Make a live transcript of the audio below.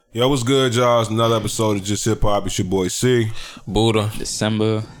Yo, what's good, y'all? It's another episode of Just Hip Hop. It's your boy C. Buddha.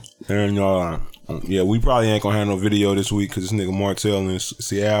 December. And yeah, we probably ain't gonna have no video this week because this nigga Martell in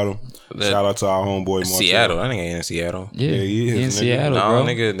Seattle. Shout out to our homeboy Martell. Seattle. I think he in Seattle. Yeah, he is, in nigga. Seattle, No, bro.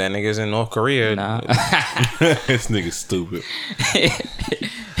 nigga, that nigga's in North Korea. Nah. This nigga stupid.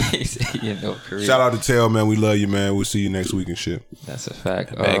 He said he in North Korea. Shout out to Tell, man. We love you, man. We'll see you next week and shit. That's a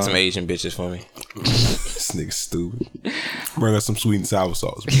fact. Bag some Asian bitches for me. This nigga stupid. Bring us some sweet and sour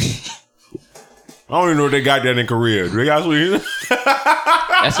sauce, man. I don't even know if they got that in Korea. Do they got sweet?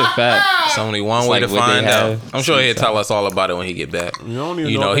 That's a fact. It's only one It's way like to what they find out. have. I'm sure he'll tell us all about it when he get back. You don't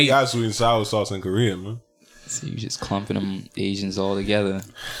even know if they got sweet and sour sauce in Korea, man. So you just clumping them Asians all together. Like,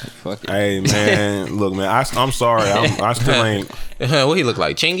 fuck it. Hey, man. Look, man. I'm sorry. I still ain't. What he look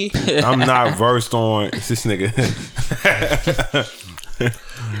like? Chingy? I'm not versed on this nigga.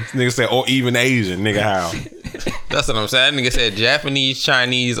 This nigga said, or even Asian, nigga. How? That's what I'm saying. That nigga said Japanese,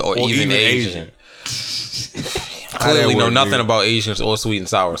 Chinese, or even Asian. Clearly know nothing about Asians or sweet and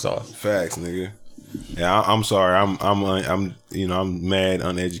sour sauce. Facts, nigga. Yeah, I'm sorry. I'm mad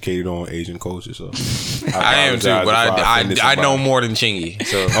uneducated on Asian culture. So I am too, but I know more than Chingy.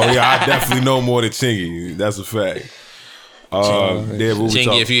 So oh yeah, I definitely know more than Chingy. That's a fact.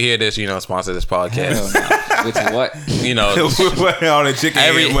 Chingy, if you hear this, sponsor this podcast. Hell no. With what? All the chicken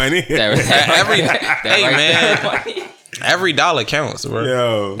head money. Every dollar counts, bro.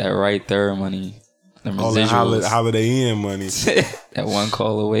 Yo, That right there money. Them all that residuals. Holiday Inn money. That one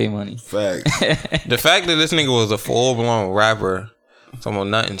call away money. Facts. The fact that this nigga was a full blown rapper, someone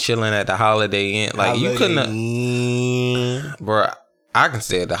nothing chilling at the Holiday Inn, like you couldn't, bro. I can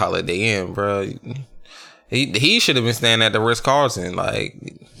stay at the Holiday Inn, bro. He should have been staying at the Ritz Carlton, like.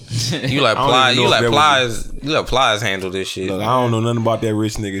 You let Plies handle this shit. Look, I don't know nothing about that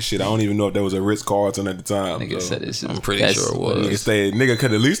rich nigga shit. I don't even know if there was a Ritz Carlton at the time. Nigga said this. I'm pretty sure it was. Nigga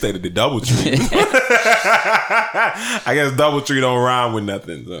could at least stay at the Doubletree. I guess Doubletree don't rhyme with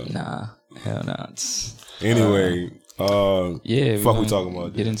nothing. So. Nah, hell no. Anyway, yeah, fuck we talking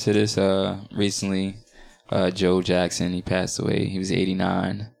about. Get into this. Recently, Joe Jackson, he passed away. He was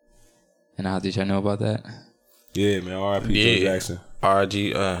 89. And how did y'all know about that? Yeah, man. R.I.P. Joe Jackson.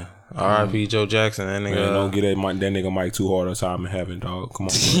 R.I.P. Joe Jackson. That nigga. Man, don't get that nigga Mike too hard a time in heaven, dog. Come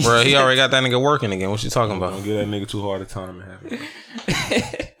on, bro. He already got that nigga working again. What you talking about? Don't get that nigga too hard a time in heaven.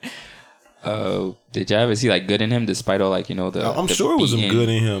 Did y'all ever see like good in him, despite all like the? I'm sure it was some good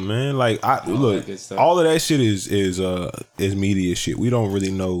in him, man. Like look, all of that shit is media shit. We don't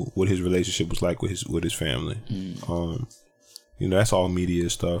really know what his relationship was like with his family. That's all media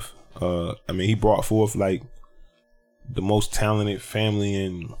stuff. He brought forth like the most talented family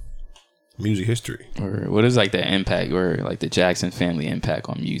in music history. Or what is like the impact, or like the Jackson family impact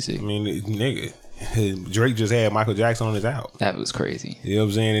on music? Nigga, Drake just had Michael Jackson on his album. That was crazy. You know what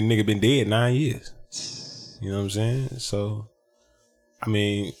I'm saying? The nigga been dead 9 years. You know what I'm saying? So,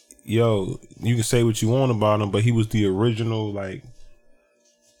 you can say what you want about him, but he was the original like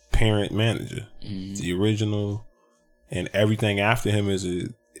parent manager. The original, and everything after him is a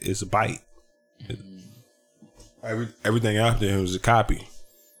bite. Everything after him is a copy.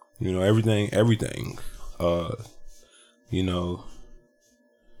 Everything.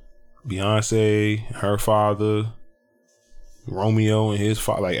 Beyonce, her father, Romeo and his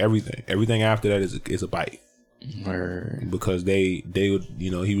father, like everything after that is a bite. Because they would,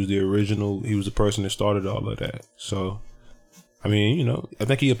 he was the original. He was the person that started all of that. So, I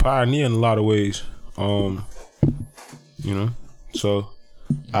think he a pioneer in a lot of ways. So.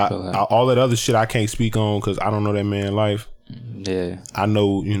 All that other shit I can't speak on because I don't know that man's life. Yeah, I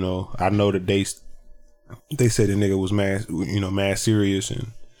know that they said the nigga was mad serious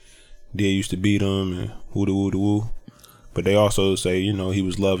and they used to beat him and woo. But they also say he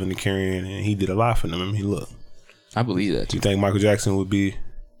was loving and caring and he did a lot for them. Look, I believe that too. You think Michael Jackson would be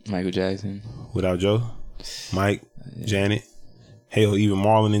Michael Jackson without Joe, Mike, Janet? Hell, even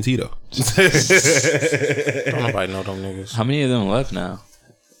Marlon and Tito. Don't nobody know them niggas. How many of them left now?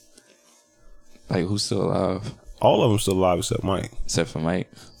 Like, who's still alive? All of them still alive except Mike. Except for Mike.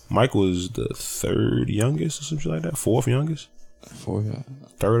 Mike was the third youngest or something like that. Fourth youngest.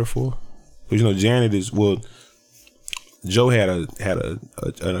 Third or fourth. But Janet is Joe had an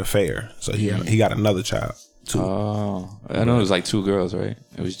affair, so he got another child too. Oh, I know it was like 2 girls, right?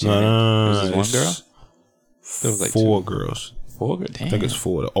 It was Janet. Was it 1 girl? There was like 4 girls. 4 girls. Damn. I think it's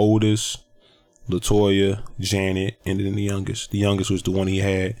 4. The oldest, Latoya, Janet, and then the youngest. The youngest was the one he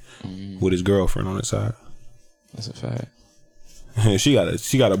had with his girlfriend on his side. That's a fact. She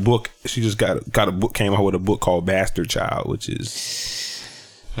got a book. She just got a book. Came out with a book called Bastard Child, which is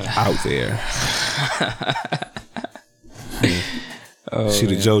out there. She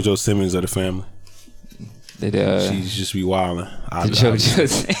the JoJo Simmons of the family. She just be wilding.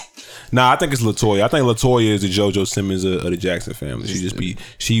 JoJo. Nah, I think it's Latoya. I think Latoya is the JoJo Simmons of the Jackson family. She just be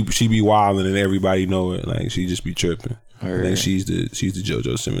she be wilding and everybody know it. Like she just be tripping. I think she's the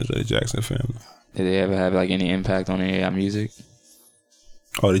JoJo Simmons of the Jackson family. Did they ever have like any impact on any of our music?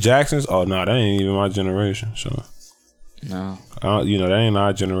 Oh, the Jacksons? Oh no, that ain't even my generation. So no, that ain't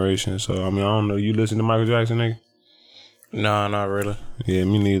our generation. So I mean, I don't know. You listen to Michael Jackson, nigga? No, not really. Yeah,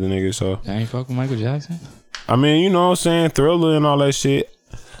 me neither, nigga. So I ain't fuck with Michael Jackson. I mean, you know what I'm saying? Thriller and all that shit.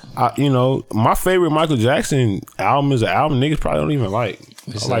 My favorite Michael Jackson album is an album niggas probably don't even like.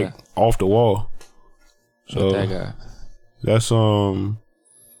 What's I like Off the Wall. So that guy? That's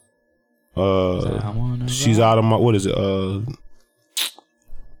She's Out of My, what is it?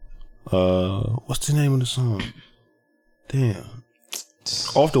 What's the name of the song? Damn.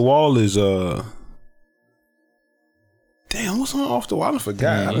 Off the Wall is damn, what's on Off the Wall? I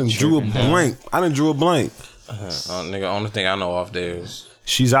forgot. I done drew a blank. Nigga, only thing I know off there is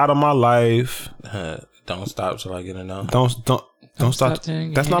She's Out of My Life. Don't Stop Till I Get Enough. Don't stop. That's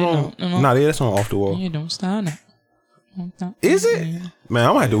not on. Nah, that's on Off the Wall. Yeah, don't stop now. Is it? Man,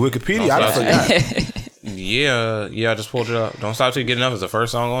 I'm at the Wikipedia. I forgot. Yeah, I just pulled it up. Don't Stop Till You Get Enough is the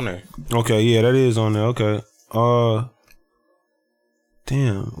first song on there. Okay, yeah, that is on there. Okay.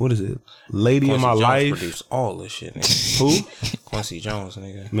 Damn, what is it? Lady Quincy in My Jones Life. Produced all this shit, nigga. Who? Quincy Jones,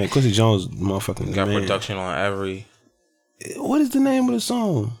 nigga. Man, Quincy Jones, motherfucking Got man. production on every. What is the name of the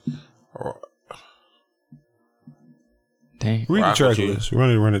song? Dang. Read the track list.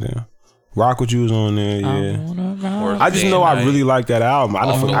 Run it down. Rock With You is on there. Yeah. I just know I really like that album. I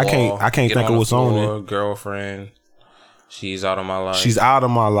can't think of what's on there. Girlfriend. She's Out of My Life. She's Out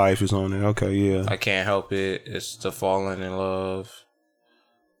of My Life is on there. Okay, yeah. I Can't Help It. It's The Falling in Love.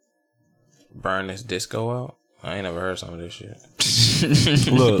 Burn This Disco Out. I ain't never heard some of this shit.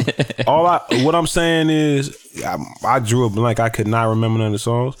 Look, what I'm saying is, I drew a blank. I could not remember none of the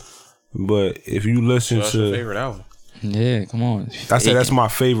songs. But if you listen What's your favorite album? Yeah, come on. I said that's my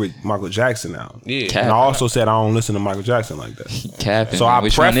favorite Michael Jackson album. Yeah. Cap. And I also said I don't listen to Michael Jackson like that. Capping. So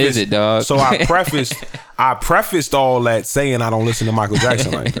Which one is it, dog? So I prefaced all that saying I don't listen to Michael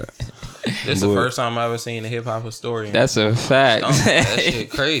Jackson like that. This is the first time I ever seen a hip hop historian. That's a fact. That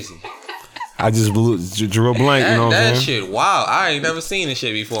shit crazy. I just drew a blank. You know what I'm saying? That shit, wow. I ain't never seen this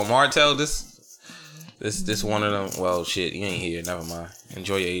shit before. Martell, this one of them. Well, shit, you ain't here. Never mind.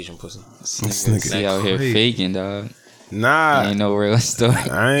 Enjoy your Asian pussy. This nigga out here faking, dog. Nah, ain't no real story.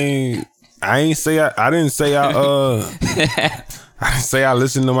 I didn't say I didn't say I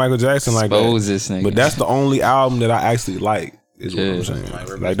listened to Michael Jackson like Expose that. This nigga. But that's the only album that I actually like. Is what I'm saying.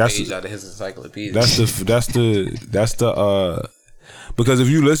 Like that's out of his encyclopedia. That's the because if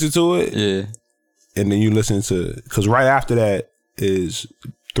you listen to it, yeah, and then you listen to, because right after that is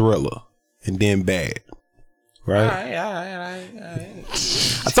Thriller and then Bad. Right? I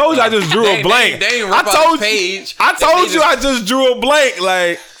told you I just drew a blank. I told you I just drew a blank.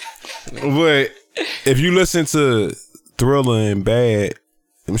 Like, but if you listen to Thriller and Bad,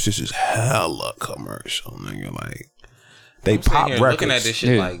 them shit's just hella commercial, nigga. Like, they pop records. Looking at this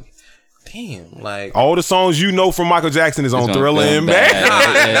shit like, damn, like all the songs you know from Michael Jackson is on Thriller and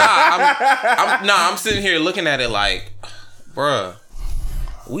Bad. I'm sitting here looking at it like, bruh,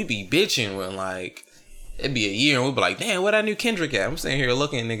 we be bitching when like it'd be a year and we'd be like, damn, where that new Kendrick at? I'm sitting here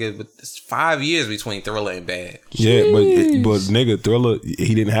looking, nigga, but it's 5 years between Thriller and Bad. Yeah, but nigga, Thriller,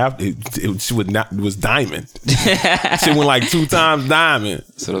 he didn't have to. It was diamond. Shit went like 2 times diamond.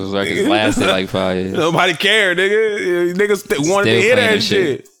 So those records lasted like 5 years. Nobody cared, nigga. Niggas wanted to hear that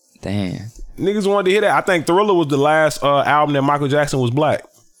shit. Damn. Niggas wanted to hear that. I think Thriller was the last album that Michael Jackson was black.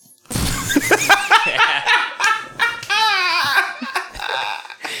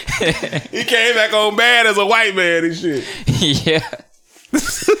 He came back on Bad as a white man and shit. Yeah.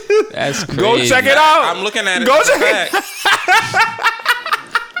 That's crazy. Go check it out. I'm looking at it. Go check it out.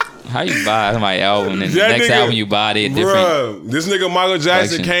 How you buy my album and the next album you bought it different? Bruh, this nigga Michael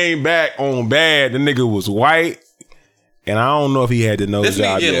Jackson came back on Bad. The nigga was white. And I don't know if he had the nose job This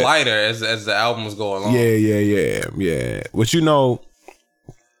nigga get yet. lighter as the album was going along. Yeah. But you know,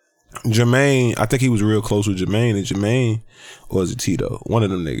 Jermaine, I think he was real close with Jermaine, and Jermaine, or was it Tito? One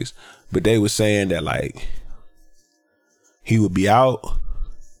of them niggas. But they were saying that like he would be out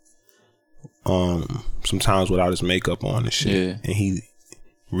sometimes without his makeup on and shit. Yeah. And he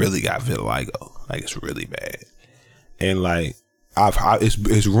really got vitiligo. Like it's really bad. And like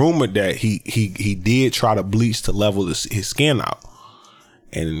it's rumored that he did try to bleach to level his skin out,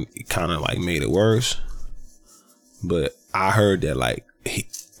 and it kind of like made it worse. But I heard that like it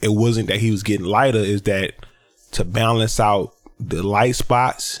wasn't that he was getting lighter, is that to balance out the light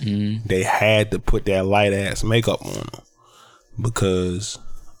spots, they had to put that light ass makeup on them because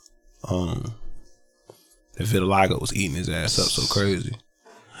the vitiligo was eating his ass up so crazy.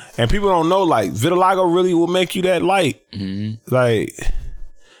 And people don't know, like, vitiligo really will make you that light. Like,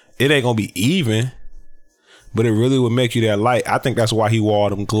 it ain't gonna be even, but it really would make you that light. I think that's why he wore all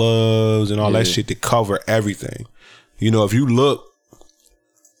them gloves and all that shit to cover everything. You know, if you look,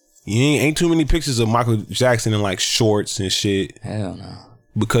 you ain't too many pictures of Michael Jackson in like shorts and shit. Hell no.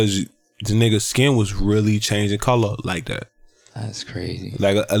 Because the nigga's skin was really changing color like that. That's crazy.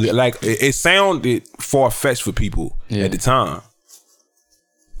 Like it sounded far-fetched for people at the time.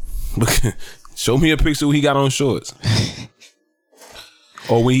 Show me a picture where he got on shorts.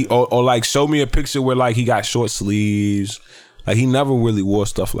 or like show me a picture where like he got short sleeves. Like he never really wore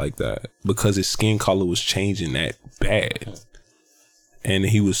stuff like that because his skin color was changing that bad. And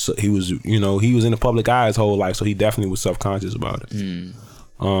he was you know, he was in the public eye his whole life, so he definitely was self-conscious about it.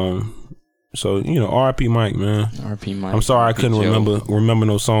 So, you know, R.I.P. Mike, man. R.I.P. Mike. I'm sorry I couldn't remember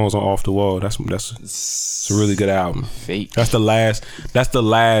those songs on Off the Wall. It's a really good album. Fake. That's the last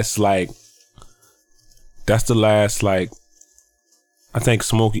I think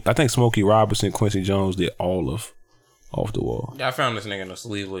Smokey Robinson, Quincy Jones did all of Off the Wall. Yeah, I found this nigga in a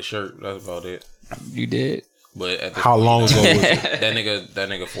sleeveless shirt. That's about it. You did? But at how long ago was it? That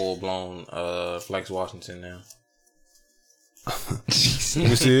nigga full blown Flex Washington now. Let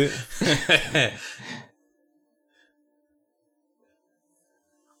me see it.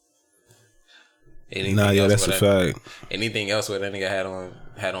 Yeah, that's a fact. Anything else where that nigga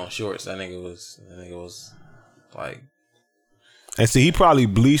had on shorts, that nigga was like. And see, he probably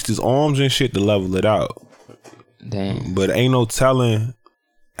bleached his arms and shit to level it out. Damn. But ain't no telling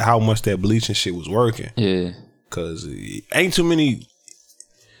how much that bleaching shit was working. Yeah. Cause ain't too many.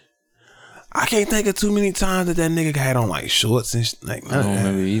 I can't think of too many times that nigga had on like shorts and like. I don't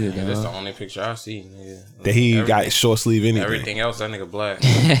remember either. Yeah, that's the only picture I see. Nigga. That he got short sleeve anything. Everything else, that nigga black.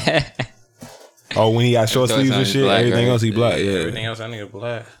 Oh, when he got short sleeves and shit, black, everything else he black. Yeah. Everything else, that nigga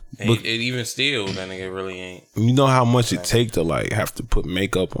black. And it even still, that nigga really ain't. You know how much it take to like have to put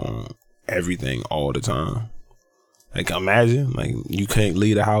makeup on everything all the time. Like imagine, like you can't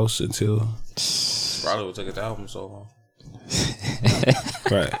leave the house until. Probably would take the album so long.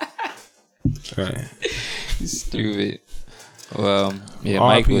 Right. Stupid. Well, yeah,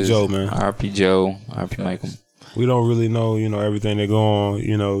 R.I.P. Mike was Joe, man. R.I.P. Joe. R.I.P. Michael. We don't really know, you know, everything that go on.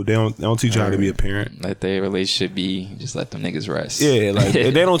 You know, they don't teach you how to be a parent. Let their relationship be. Just let them niggas rest. Yeah, like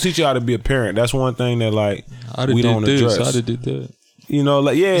they don't teach you how to be a parent. That's one thing that like we don't address. I did that. You know,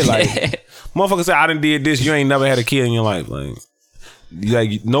 like motherfucker say I done did this. You ain't never had a kid in your life, like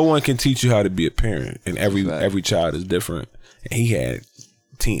no one can teach you how to be a parent, and every child is different. And he had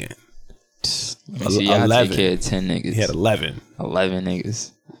 10. See, I 11. Take care of 10 niggas. He had 11. 11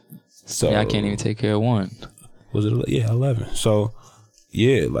 niggas. So I can't even take care of one. Was it? Yeah, 11. So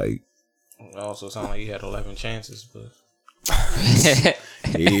yeah, like it also sounded like he had 11 chances, but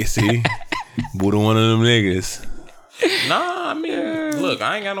yeah, see, Buddha one of them niggas. Nah, I mean, look,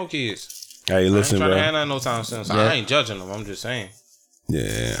 I ain't got no kids. Hey, listen, bro. I ain't trying to have no time soon, so I ain't judging them. I'm just saying.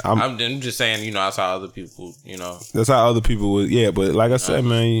 Yeah, I'm just saying, you know, that's how other people, you know. That's how other people would. Yeah, but like I said,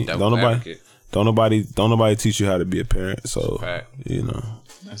 man, don't nobody teach you how to be a parent. So you know,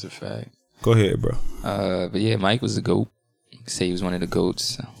 that's a fact. Go ahead, bro. But yeah, Mike was the GOAT. You could say he was one of the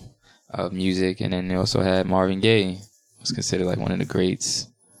GOATs of music, and then they also had Marvin Gaye, was considered like one of the greats.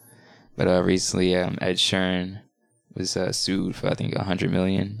 But recently, Ed Sheeran was sued for I think $100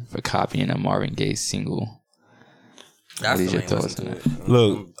 million for copying a Marvin Gaye single. What is your thoughts on that?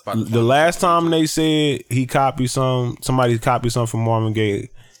 Look, the last time they said he copied somebody copied something from Marvin Gaye,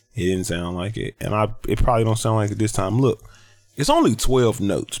 it didn't sound like it, and it probably don't sound like it this time. Look, it's only 12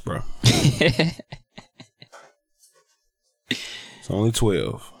 notes, bro. It's only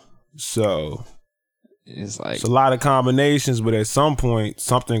 12, so it's like it's a lot of combinations, but at some point,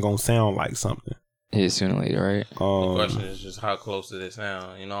 something gonna sound like something. Yeah, sooner or later, right? The question is just how close did it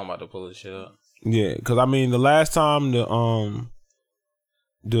sound? You know, I'm about to pull this shit up. Yeah, because I mean, the last time the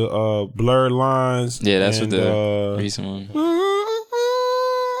blurred lines. Yeah, that's what the recent one.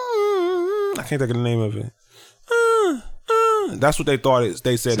 I can't think of the name of it. That's what they thought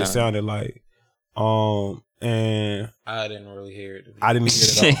they said it sounded like. And I didn't really hear it. I didn't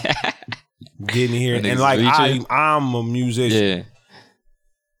hear it at all. Didn't hear it. And like I'm a musician. Yeah.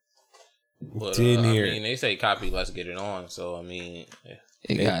 But, didn't hear it. I mean, they say copy Let's Get It On, so I mean,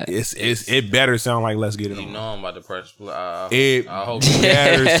 it better sound like Let's Get It On. You know I'm about to press. It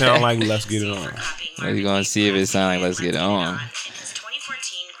better sound like Let's Get It On. We're gonna see if it sounds like Let's Get It On. His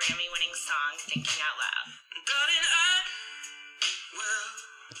 2014 Grammy-winning song "Thinking Out Loud."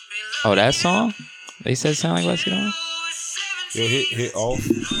 Oh, that song? They said sound like Westy Dawn? Yeah, hit off.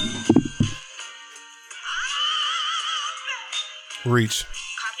 Reach.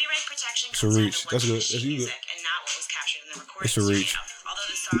 Copyright protection. It's a reach. That's good. That's you good. And not what was captured in the recording It's a reach. studio. Although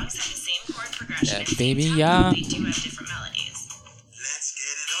the songs have the same chord progression, Yeah, and baby, same yeah. tempo, they do have different melodies. Let's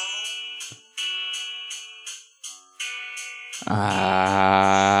get it on.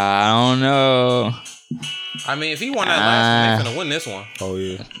 I don't know. I mean, if he won that last one, they're gonna win this one. Oh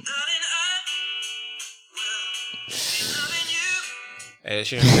yeah. Darling, I will be loving you. Ed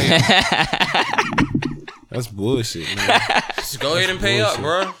Sheeran, pay up. That's bullshit, man. Just go ahead and pay up,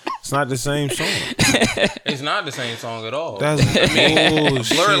 bro. It's not the same song. It's not the same song at all. That's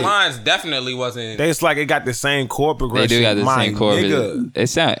bullshit. Blurred Lines definitely wasn't. It's like it got the same chord They progression. do got the My same chord. nigga. It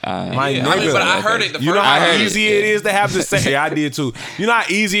sound. My Yeah, nigga. I mean, but I heard it the You know first how time. easy it is to have the same. Yeah, I did too. You know how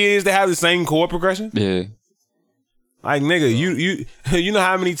easy it is to have the same chord progression. Yeah. Like nigga, you know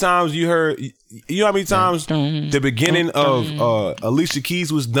how many times you heard. You know how many times the beginning of Alicia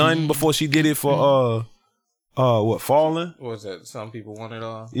Keys was done before she did it for what Falling? What was that? Some people want it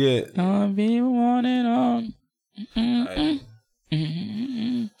all. Yeah. Some people want it all.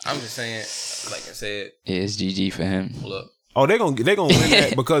 I'm just saying, like I said, Yeah, it's GG for him. look, Oh, they gonna win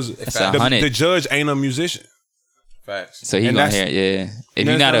that because That's 100. the judge ain't a musician. facts. So he And gonna that's- hear it, yeah. If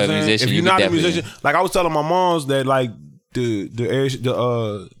You you're not know a what I'm saying? musician, if you you're could not a definitely- musician, like I was telling my moms that like the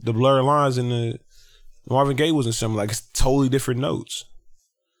Blurred Lines and the Marvin Gaye wasn't similar. Like it's totally different notes.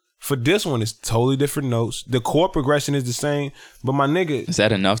 For this one, it's totally different notes. The chord progression is the same, but my nigga, Is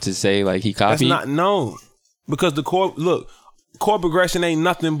that enough to say like he that's copied? not known because the chord progression ain't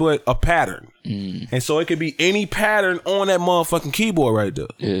nothing but a pattern, and so it could be any pattern on that motherfucking keyboard right there.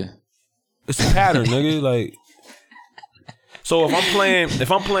 Yeah. It's a pattern, nigga. Like, so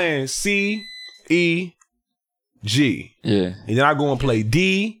if I'm playing C, E, G, Yeah. and then I go and play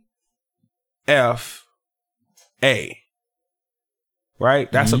D, F, A.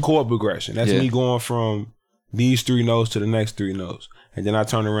 Right? That's a chord progression. That's Yeah. me going from these three notes to the next three notes. And then I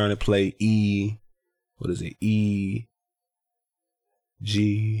turn around and play E, what is it? E,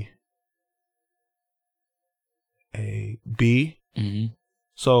 G, A, B. Mm-hmm.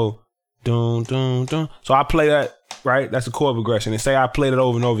 So, dun, dun, dun. So I play that, right? That's a chord progression. And say I played it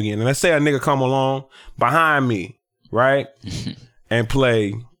over and over again. And let's say a nigga come along behind me, right? And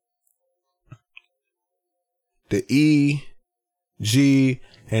play the E, G,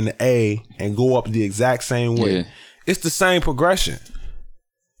 and the A and go up the exact same way. Yeah. It's the same progression.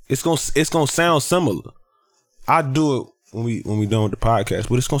 It's gonna sound similar. I do it when we done with the podcast,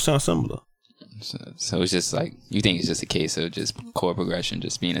 but it's gonna sound similar. So it's just like you think it's just a case of just chord progression,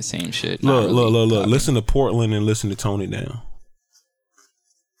 just being the same shit. not Look. really copying. Listen to Portland and listen to Tone It Down.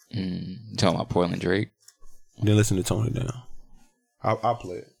 You talking about Portland Drake? Then listen to Tone It Down. I'll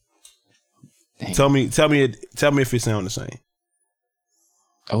play it. Dang. Tell me if it sound the same.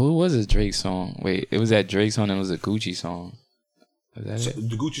 Oh, it was a Drake song. Wait, it was that Drake song and it was a Gucci song. Was that it?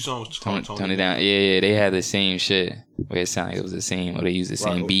 The Gucci song was called Tone it down. Yeah, they had the same shit. Where it sounded like it was the same, or they used the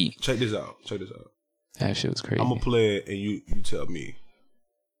same beat. Check this out. That shit was crazy. I'm gonna play it and you tell me.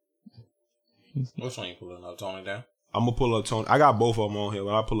 Which one you pulling up? Tone It Down. I'm gonna pull up Tone. I got both of them on here,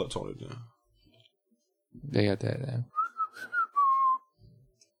 but I pull up Tone It Down. They got that.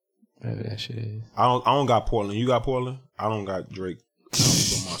 Whatever that shit is. I don't got Portland. You got Portland? I don't got Drake.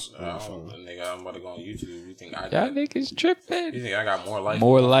 On my phone. Nigga, I'm about to go on YouTube. You think I Y'all got? niggas tripping. You think I got more life?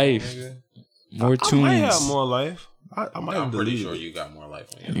 More on my phone, life. nigga? More I might have tunes. more life. I might have I'm pretty deleted sure it. you got more life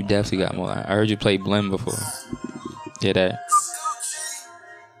on your You phone. definitely got more. I heard you play Blim before. Yeah, that.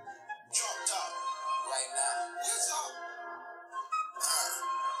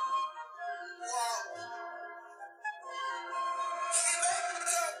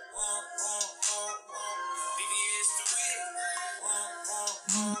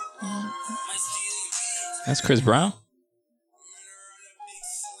 That's Chris Brown?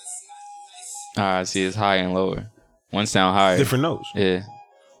 I see it's high and lower. One sound higher. Different notes. Yeah.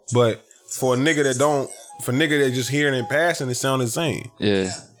 But for a nigga that just hearing and passing, it sound the same.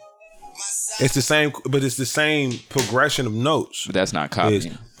 Yeah. It's the same, but it's the same progression of notes. But that's not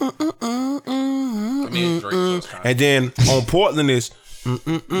copying. I mean, Drake just kind And then on Portland is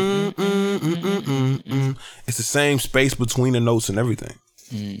it's the same space between the notes and everything.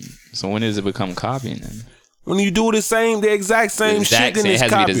 So when does it become copying then? When you do the exact same shit, then it it's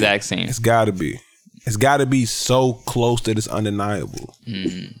has to be copy. the exact same. It's gotta be. It's gotta be so close that it's undeniable.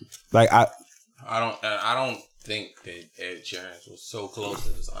 Like I don't think that Ed Sheeran was so close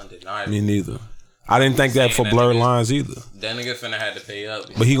that it's undeniable. me neither. I didn't think that for Saying that Blurred nigga- Lines either. That nigga finna had to pay up.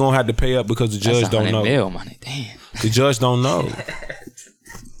 But he gonna have to pay up because the judge That's don't 100 know. mil money. Damn. The judge don't know.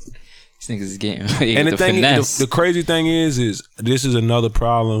 These niggas is getting And the thing, finesse. the crazy thing is this is another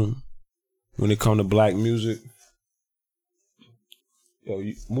problem when it comes to black music. Yo,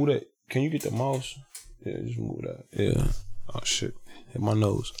 you move that. Can you get the mouse? Yeah, just move that. Yeah. Oh shit, hit my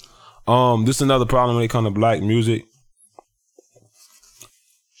nose. This is another problem when it comes to black music.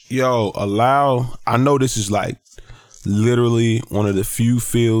 Yo, I know this is like literally one of the few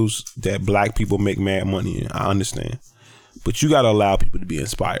fields that black people make mad money in. I understand. But you gotta allow people to be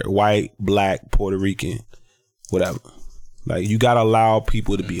inspired. White, black, Puerto Rican, whatever. Like, you gotta allow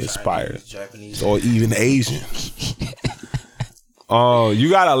people to be inspired. Japanese. Or even Asian. You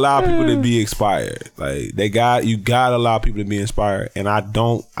gotta allow people to be inspired. Like, you gotta allow people to be inspired. And I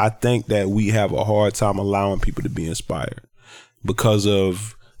think that we have a hard time allowing people to be inspired because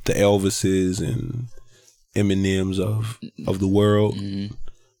of the Elvises and Eminems of the world. Mm-hmm.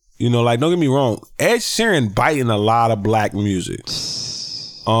 You know, like, don't get me wrong, Ed Sheeran biting a lot of black music.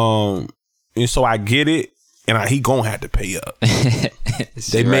 And so I get it, and he gonna have to pay up.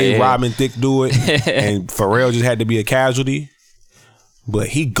 They made Robin Thicke do it, and Pharrell just had to be a casualty. But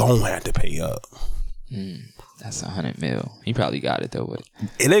he gonna have to pay up. That's $100 million. He probably got it though. With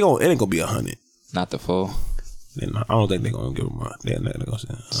it ain't gonna be 100. Not the full. I don't think they're gonna give him a. They're not gonna say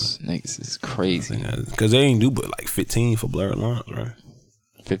 100. Niggas is crazy. Because they ain't do but like 15 for Blurred Lines, right?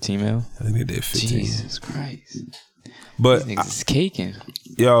 15 mil? I think they did 15. Jesus Christ. But these niggas is caking.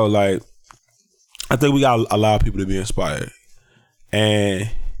 Yo, like, I think we gotta allow people to be inspired. And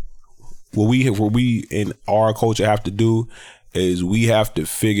what we in our culture have to do is we have to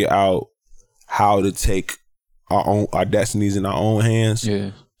figure out how to take our destinies in our own hands.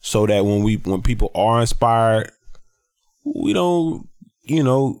 Yeah. So that when people are inspired, we don't,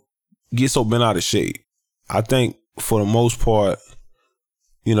 get so bent out of shape. I think for the most part,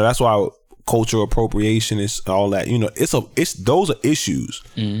 that's why cultural appropriation is all that. It's those are issues.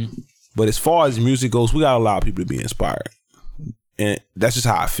 Mm-hmm. But as far as music goes, we gotta allow people to be inspired, and that's just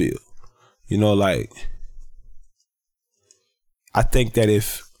how I feel. Like, I think that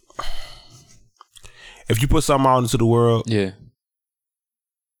if you put something out into the world, yeah.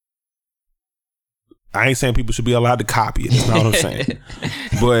 I ain't saying people should be allowed to copy it. That's not what I'm saying.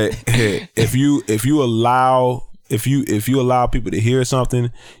 But if you allow people to hear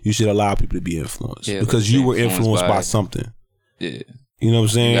something, you should allow people to be influenced, because you were influenced by something. Yeah, you know what I'm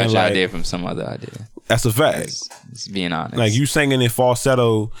saying. You got your like, idea from some other idea. That's a fact. It's being honest. Like, you singing in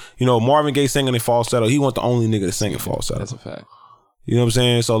falsetto. Marvin Gaye singing in falsetto. He wasn't the only nigga to sing in falsetto. That's a fact. You know what I'm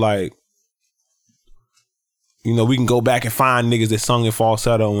saying? So, like, we can go back and find niggas that sung in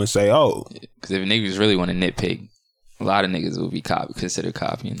falsetto and say, oh. Because if niggas really want to nitpick, a lot of niggas will be considered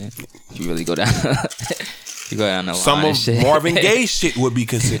copying it. If you really go down, the line. Some of Marvin Gaye shit would be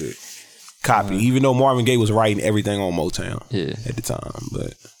considered copy, even though Marvin Gaye was writing everything on Motown at the time.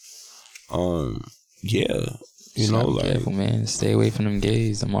 But, yeah. Like, careful, man. Stay away from them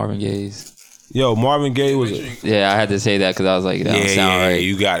gays, the Marvin Gays. Yo, Marvin Gaye was I had to say that because I was like, that don't sound right.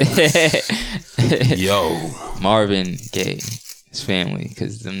 You got it. Yo. Marvin Gaye, his family,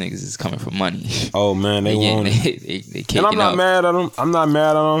 because them niggas is coming for money. Oh, man, they want it. They and I'm not mad at them. I'm not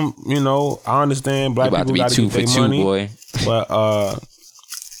mad at them. I understand black people got to get their money. Boy. But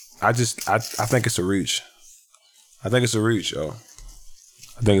I think it's a reach. I think it's a reach, yo.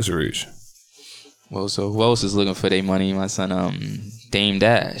 I think it's a reach. Well, so who else is looking for their money? My son, Dame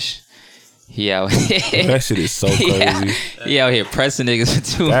Dash. He out here. That shit is so crazy. He out here pressing niggas for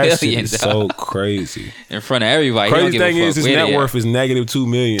 $2 million. That shit is so crazy. In front of everybody. Crazy thing is, his net worth is negative $2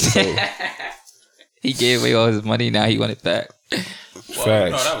 million. So. He gave away all his money. Now he want it back. Facts. No,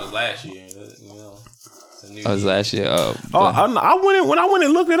 that was last year. That was last year. When I went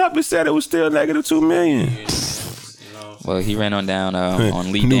and looked it up, it said it was still negative $2 million. Well, he ran on down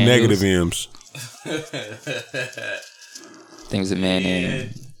on Lee New Daniels. negative M's. I think it was a man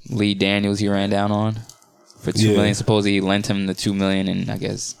named Lee Daniels he ran down on for $2 million. Supposedly he lent him the $2 million, and I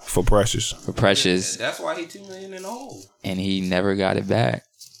guess for Precious. That's why he $2 million in the hole. And he never got it back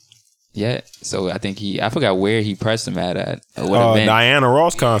yet. So I think I forgot where he pressed him at. Diana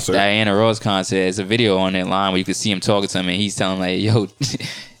Ross concert. Diana Ross concert. There's a video on that line where you can see him talking to him, and he's telling like, "Yo,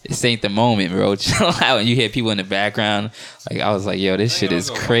 this ain't the moment, bro. Chill out." And you hear people in the background. Like, I was like, "Yo, this shit is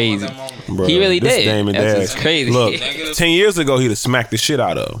crazy." Bro, he really did. Damon That's crazy. Look, 10 years ago he'd have smacked the shit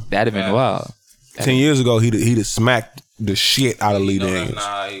out of him. That'd have been wild. 10 years ago he'd have smacked the shit out of Lee Daniels.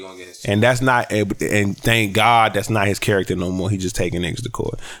 He gonna get his and that's not. And thank God that's not his character no more. He just taking niggas to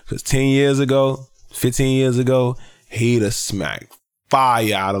court. Because 10 years ago, 15 years ago, he'd have smacked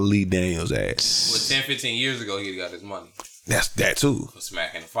fire out of Lee Daniels' ass. Well, 10, 15 years ago, he'd got his money. That's that too. For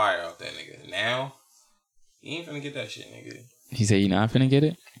smacking the fire out that nigga. Now, he ain't finna get that shit, nigga. He said he not finna get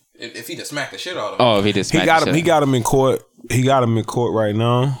it? If he just smacked the shit out of him. Oh, if he just He got him in court. He got him in court right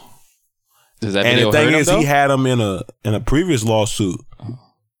now. Does that And video the thing hurt him, is, though? he had him in a previous lawsuit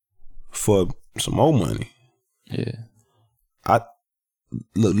for some more money. Yeah.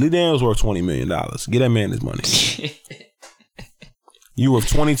 Look, Lee Daniels worth $20 million. Get that man his money. You worth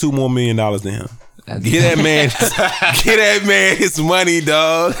 $22 more million than him. Get that man his money,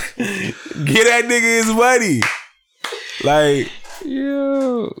 dog. Get that nigga his money. Like,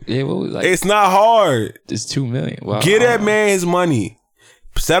 Yo. Yeah, what was like? it's not hard. It's $2 million. Wow. Get that man his money.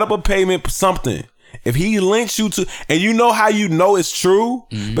 Set up a payment, something. If he links you to, and you know how you know it's true?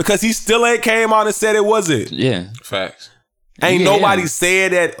 Because he still ain't came out and said it wasn't. Yeah. Facts. Ain't nobody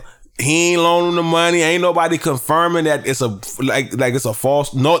said that he ain't loaning the money. Ain't nobody confirming that it's a it's a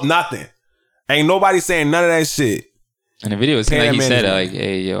false. No, nothing. Ain't nobody saying none of that shit. And the video it seemed Pay like that he man said his like,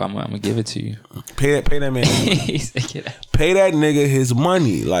 "Hey, yo, I'm gonna give it to you." Pay that man. He said, "Get out." Pay that nigga his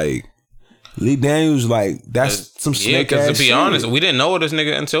money. Like Lee Daniels, like that's some snake ass to be shit. honest, we didn't know this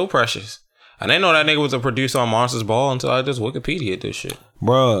nigga until Precious. I didn't know that nigga was a producer on Monsters Ball until I just Wikipedia'd this shit.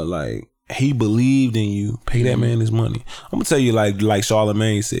 Bruh, like he believed in you. Pay that man his money. I'm gonna tell you, like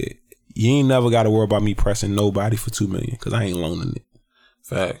Charlamagne said, you ain't never got to worry about me pressing nobody for $2 million because I ain't loaning it.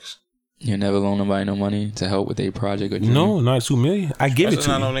 Facts. You never loan nobody no money to help with their project or dream? No, not $2 million. I give it to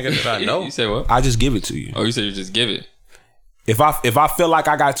Not you. no nigga that I know. You said what? I just give it to you. Oh, you said you just give it. If I feel like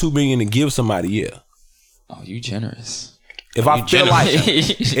I got $2 million to give somebody, yeah. Oh, you generous. If I feel like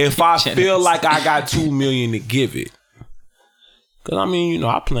Generous. feel like I got $2 million to give it, because I mean, you know,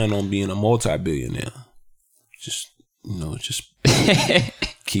 I plan on being a multi-billionaire. Just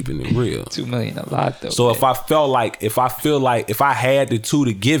keeping it real. $2 million a lot though. So man. if I feel like if I had the two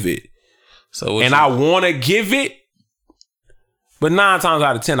to give it, and I want to give it, but 9 times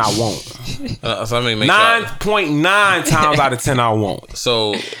out of 10 I won't. So let me make 9.9 times out of 10 I won't.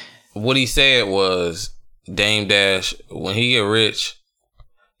 So what he said was, Dame Dash, when he get rich,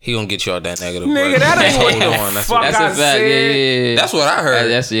 he gonna get you out that negative. Nigga, that ain't what the That's fuck that's I a fact. said. Yeah. That's what I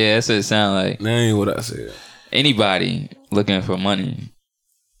heard. That's what it sounds like. That ain't what I said. Anybody looking for money,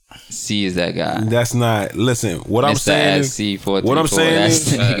 C is that guy. That's not. Listen, what I'm Mr. saying is, C434. what I'm saying That's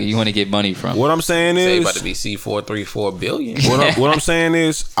is- the nigga you want to get money from. what I'm saying Say is, about to be C434 billion. what I'm saying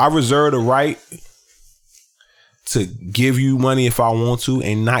is, I reserve the right to give you money if I want to,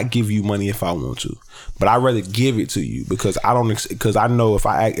 and not give you money if I want to. But I'd rather give it to you because I know if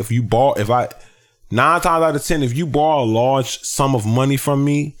 9 times out of 10, if you borrow a large sum of money from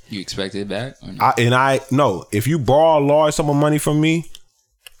me, You expect it back? Or no? if you borrow a large sum of money from me,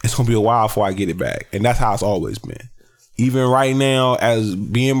 it's gonna be a while before I get it back, and that's how it's always been. Even right now, as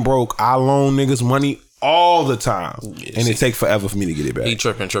being broke, I loan niggas money all the time, and it takes forever for me to get it back. He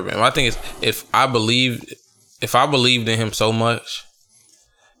tripping. My thing is, if I believed in him so much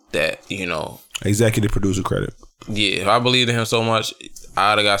that, you know, Executive producer credit. yeah, if I believed in him so much,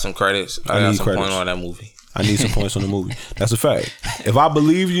 I'd have got some credits. I got need some credits. points on that movie. I need some points on the movie. That's a fact. If I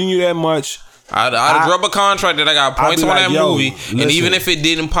believed in you that much, I'd drop a contract that I got points be on like, that yo, movie, listen. and even if it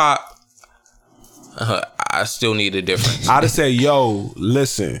didn't pop, I still need a difference. I'd have said, yo,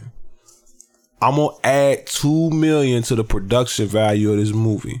 listen, I'm gonna add $2 million to the production value of this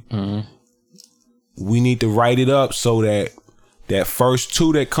movie. Mm-hmm. We need to write it up so that first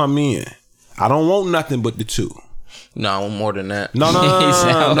 2 that come in, I don't want nothing but the 2. No, I want more than that. No. This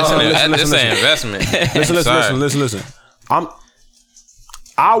an investment. Listen.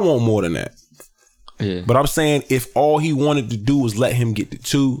 I want more than that. Yeah. But I'm saying if all he wanted to do was let him get the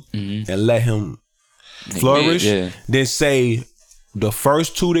 2 and let him flourish, Yeah. then say the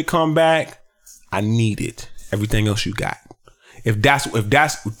first 2 that come back, I need it. Everything else you got. If that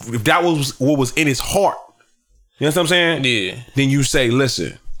was what was in his heart, you know what I'm saying? Yeah. Then you say,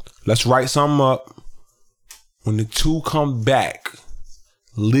 listen, let's write something up. When the 2 come back,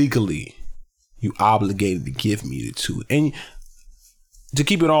 legally, you obligated to give me the 2. And to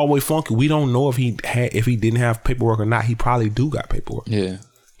keep it all the way funky, we don't know if he didn't have paperwork or not. He probably do got paperwork. Yeah.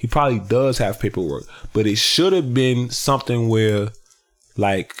 He probably does have paperwork. But it should have been something where,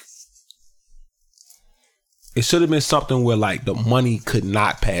 like, the money could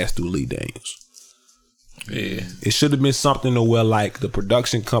not pass through Lee Daniels. Yeah. It should have been something to where, like, the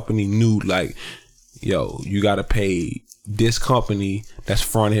production company knew, like, yo, you got to pay this company that's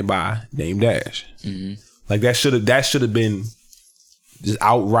fronted by Dame Dash. Mm-hmm. Like, that should have been just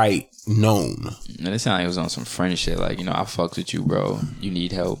outright known. And it sounded like it was on some friend shit. Like, you know, I fucks with you, bro. You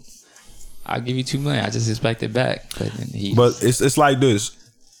need help. I'll give you $2 million. I just expect it back. But it's like this.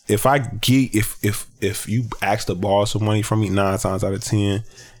 If you ask to borrow some money from me 9 times out of 10,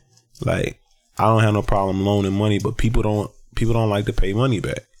 like, I don't have no problem loaning money, but people don't like to pay money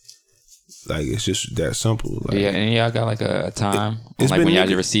back. Like it's just that simple. Like, Yeah, and y'all got like a time It's like been when y'all niggas-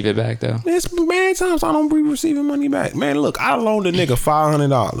 just receive it back though. There's many times I don't be receiving money back. Man, look, I loaned a nigga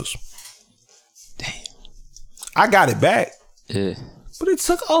 $500. Damn. I got it back, Yeah. but it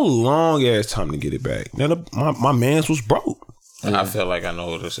took a long ass time to get it back. Now my man's was broke. I feel like I know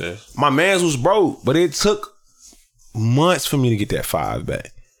what this is. My man's was broke, but it took months for me to get that $5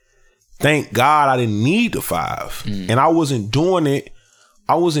 back. Thank God I didn't need the $5, and I wasn't doing it.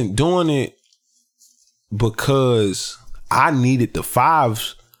 I wasn't doing it because I needed the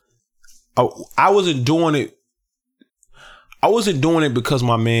 $5s. I wasn't doing it. I wasn't doing it because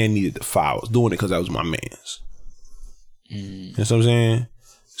my man needed the $5. I was doing it because that was my man's. You know what I'm saying?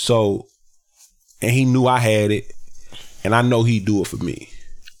 So, and he knew I had it, and I know he'd do it for me.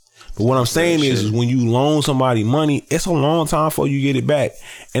 But what I'm saying is when you loan somebody money, it's a long time before you get it back.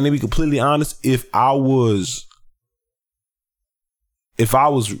 And to be completely honest, if I was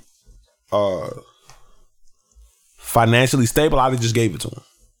financially stable, I'd have just gave it to him.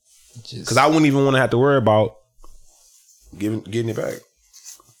 Because I wouldn't even want to have to worry about getting it back.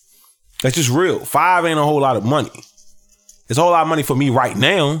 That's just real. $5 ain't a whole lot of money. It's a whole lot of money for me right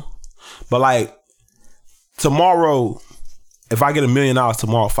now. But like tomorrow, if I get $1 million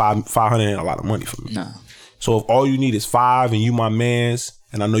tomorrow, 500 ain't a lot of money for me. No. So if all you need is 5 and you my mans,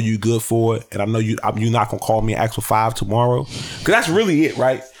 and I know you good for it, and I know you're not gonna call me and ask for 5 tomorrow, because that's really it,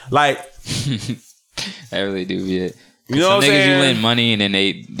 right? Like I really do, yeah. You know Some what I'm niggas saying? you lend money and then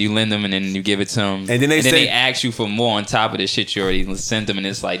you lend them and then you give it to them And then they ask you for more on top of the shit you already sent them, and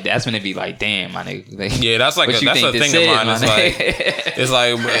it's like that's when they be like, damn, my nigga. Like, Yeah, that's like what you that's a think thing this of mine. is, It's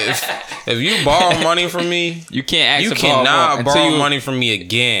like if you borrow money from me, you can't ask you to borrow more cannot until borrow you- money from me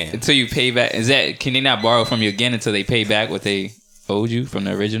again. until you pay back. Can they not borrow from you again until they pay back what they owed you from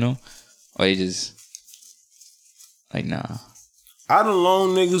the original, or they just like nah? I done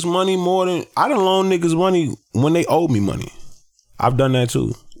loan niggas money when they owed me money. I've done that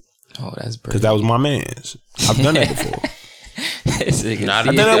too, Oh, that's because that was my man's. I've done that before. Nah, I've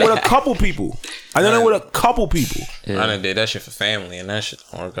done that with a couple people. I done Yeah. did that shit for family, and that shit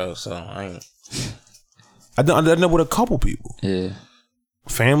don't work out. So I ain't I done that with a couple people. Yeah.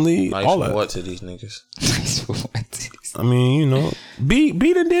 Family, nice all for that. what to these niggas. I mean, you know, B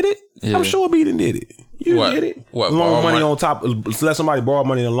done did it. Yeah. I'm sure B done did it. You What? did it. What, Loan borrow money money? on top. Let somebody borrow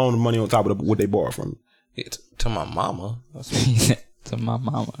money and loan the money on top of what they borrowed from you. To my mama. That's what, To my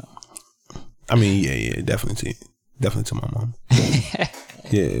mama. I mean, yeah, definitely to my mom.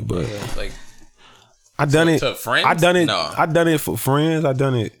 Yeah, but like I done it. to friends? I done it. No. I done it for friends. I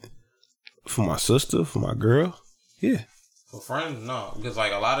done it for my sister, for my girl. Yeah, for friends, no, because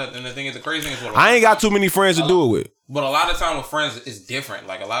like a lot of, and the thing is, the crazy thing is, what I ain't got too many friends to do it with. But a lot of time with friends, it's different.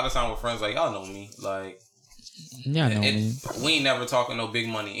 Like a lot of time with friends, like y'all know me, like. Yeah, I know me. We ain't never talking no big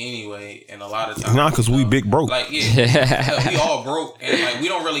money anyway, and a lot of times, Nah, cause we big broke. like yeah, we all broke, and like we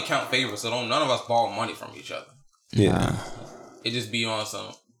don't really count favors, so none of us borrow money from each other. Yeah, It just be on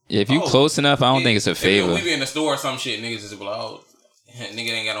some. If you Oh, close enough, I don't think it's a if favor. we be in the store or some shit, niggas just be like, oh,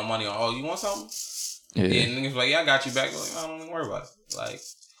 nigga ain't got no money on. Oh, you want something? Yeah. Yeah, niggas be like, yeah, I got you back. Like, I don't even worry about it. Like,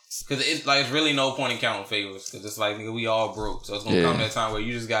 cause it's like it's really no point in counting favors, cause it's like nigga, we all broke, so it's gonna come that time where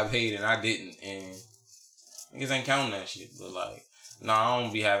you just got paid and I didn't, and niggas ain't counting that shit. But like, nah, I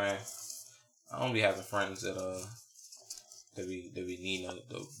don't be having friends that be needing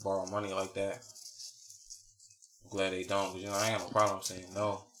to borrow money like that. I'm glad they don't, but you know I ain't got no problem saying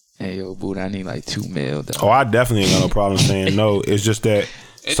no. Hey, yo, Buddha, I need like $2 million. Oh, I definitely ain't got no problem saying no. It's just that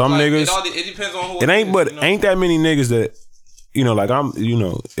some like, niggas. It depends on who. It ain't, is, but you know? ain't that many niggas that, you know, like I'm, you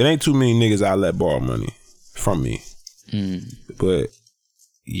know, it ain't too many niggas I let borrow money from me. But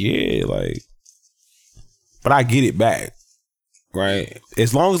yeah, like, but I get it back, right?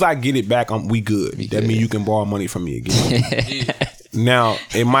 As long as I get it back, we good. That means you can borrow money from me again. Now,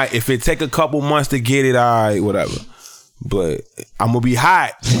 it might, if it take a couple months to get it, all right, whatever. But I'm gonna be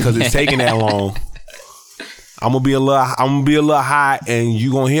hot because it's taking that long. I'm gonna be a little hot, and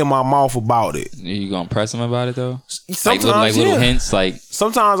you gonna hear my mouth about it. You gonna press him about it though? Sometimes, like little hints, like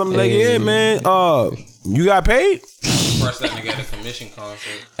sometimes I'm like, yeah, man, you got paid? Press that nigga at a commission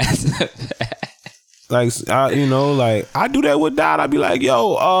concert. Like, you know, like I do that with Dot. I be like,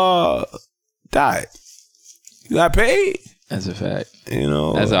 yo, Dot, you got paid? that's a fact. You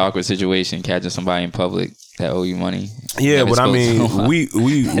know, That's an awkward situation, catching somebody in public that owe you money. yeah, Never but I spoke to mean, them.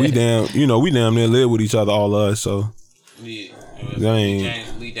 we damn, you know, we damn near live with each other, all of us. So Yeah, That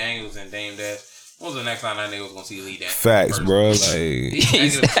ain't- Lee Daniels and Dame Dash. When was the next time that nigga was gonna see Lee Daniels? Facts, bro. Like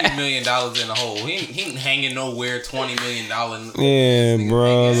nigga, $2 million in the hole. He ain't hanging nowhere. $20 million. yeah,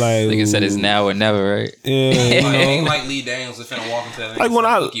 bro. Like nigga said it's now or never, right? Yeah, It ain't like Lee Daniels is finna walk into that like when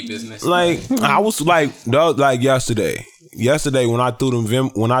cookie business. I was like yesterday when I threw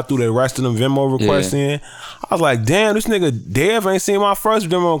the rest of them Venmo requests in, I was like, damn, this nigga Dev ain't seen my first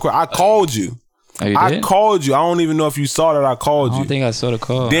Venmo request. I called you. Oh, you I did? called you. I don't even know if you saw that I called I you. don't think I saw the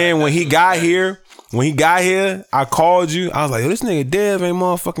call. Then when he got here, I called you. I was like, yo, this nigga Dev ain't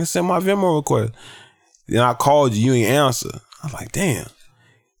motherfucking sent my Venmo request. Then I called you. You ain't answer. I was like, damn.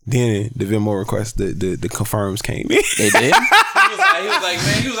 Then the Venmo request, the confirms came in. They did? He was like,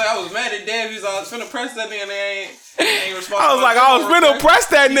 I was mad at Dev. He was like, I was finna press that nigga and they ain't responding. I was like, I was finna press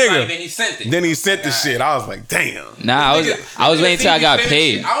that nigga. Like, then he sent it. Then he sent the shit. I was like, damn. Nah, I was waiting till I got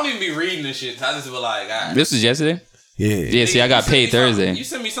paid. Shit. I don't even be reading this shit. I just be like, God. This was yesterday? Yeah. Yeah, see, I got paid Thursday. You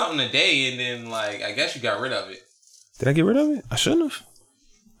sent me something today and then, like, I guess you got rid of it. Did I get rid of it? I shouldn't have.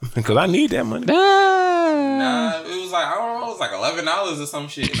 Because I need that money. Nah, it was like, I don't know, it was like $11 or some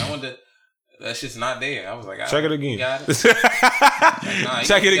shit. And I went to, that shit's not there. I was like, check it again. Got it.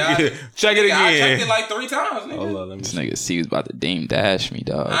 Check it again. Check it again. I checked it like 3 times, nigga. Hold on, let me This nigga C was about to Dame Dash me,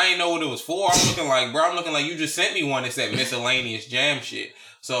 dog. I ain't know what it was for. I'm looking like you just sent me one that said miscellaneous jam shit.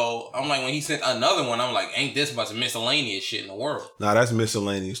 So I'm like, when he sent another one, I'm like, ain't this much miscellaneous shit in the world? Nah, that's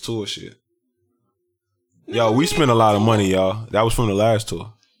miscellaneous tour shit. Yo, we spent a lot of money, y'all. That was from the last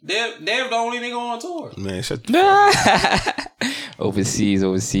tour. Dev the only nigga on tour. Man, shut the fuck up.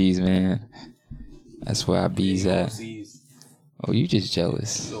 Overseas, man. That's where I bees at. Overseas. Oh, you just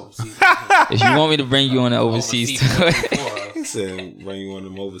jealous. Overseas. If you want me to bring you on the overseas tour, He said, bring you on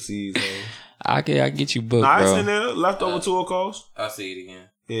them overseas. I can get you booked, Nah, bro. it's in there. Leftover tour costs. I'll see it again.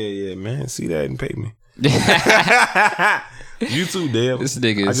 Yeah, man. See that and pay me. You too, Deb. This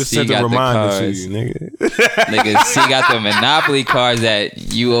nigga I just C sent a got the reminder to cards. you, nigga. Nigga C got the Monopoly cards that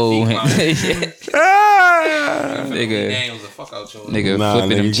you owe him. Nigga, Daniels, the fuck out your nigga Nah,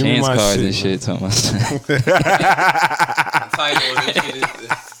 flipping nigga, them give me chance my cards shit, and shit. Talking about title of this shit is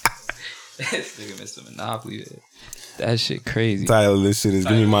this nigga Mr. Monopoly. Man. That shit crazy. Title of this shit is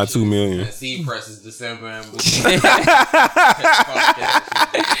give me my $2 million. C press is December and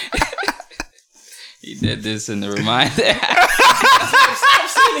He did this in the reminder. I'm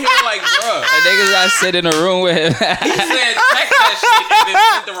sitting here like, bruh. That niggas I sit in a room with him. He said check that shit and then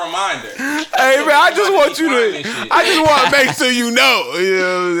sent the reminder. Hey, man, I just want you Finding to. shit. I just want to make sure you know. You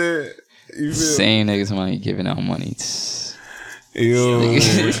know what I'm saying? You feel? Same niggas money giving out money. You know what I'm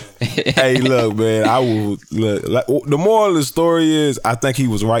saying? Hey, look, man. I will look. Like, the moral of the story is, I think he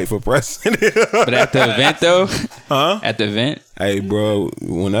was right for president. But at the event though, At the event, Hey, bro.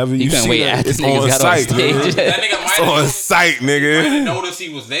 Whenever you couldn't see wait that, after it's niggas on got on site. stage. Nigga. That nigga It's on might site, nigga. have noticed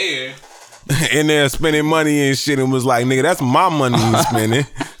he was there. In there spending money and shit, and was like, nigga, that's my money you spending.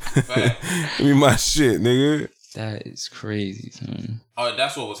 Give me my shit, nigga. that is crazy, son. Oh,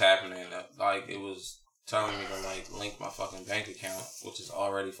 that's what was happening. Like, it was telling me to, like, link my fucking bank account, which is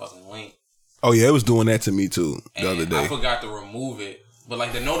already fucking linked. Oh yeah, it was doing that to me too the And other day. I forgot to remove it, but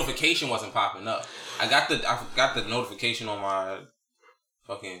like the notification wasn't popping up. I got the notification on my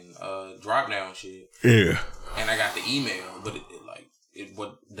fucking drop down shit, Yeah. and I got the email, but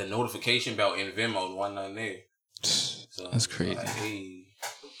but the notification bell in Venmo wasn't nothing there. So That's crazy. Hey,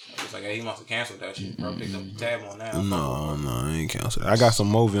 he must have canceled that shit, bro. Picked up the tab on that. No, I ain't canceled. I got some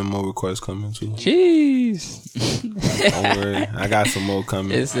more Venmo requests coming too. Jeez. Don't worry, I got some more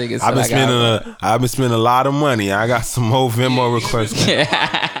coming. This nigga said I've been I got I've been spending a lot of money. I got some more Venmo requests coming.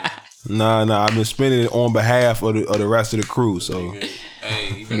 Nah, I've been spending it on behalf of the rest of the crew. So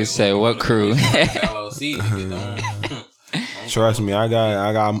Hey, Nigga say what crew? LLC to get on. trust me, I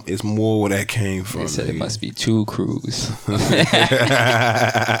got. It's more where that came from. They said it nigga. must be 2 crews. 2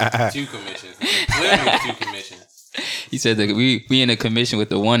 commissions. Literally 2 commissions. He said that we in a commission with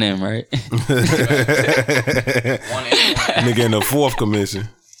the 1M, right? 1 and 1. Nigga in the 4th commission.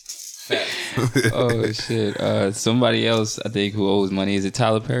 Facts. Oh shit. Somebody else I think who owes money, is it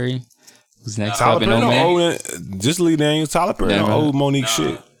Tyler Perry? Who's next Tyler up in Perry No don't Man? owe just Lee Daniels. Tyler Perry don't owe Monique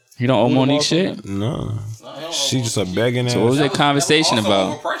shit. You don't owe Monique shit? No, she just a begging ass. So what was that conversation That was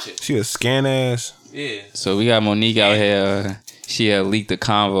also about? overprecious. She a scan ass. Yeah. So we got Monique out here. She leaked a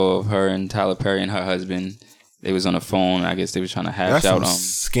convo of her and Tyler Perry and her husband. They was on the phone. I guess they were trying to hash That's out some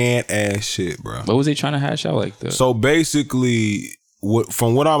scant ass shit, bro. what was they trying to hash out like the So basically,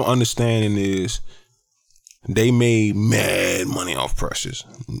 from what I'm understanding is, they made mad money off Precious.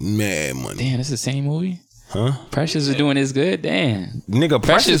 Mad money. Damn, it's the same movie? Huh? Precious is doing this good? Damn. Nigga,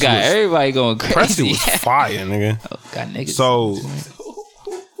 Precious got was, everybody going Precious crazy. was fire, nigga. Got niggas. So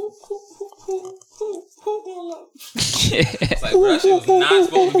It's like, bro, that shit was not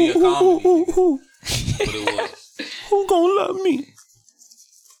supposed to be a comedy, nigga. But it was. Who gonna love me?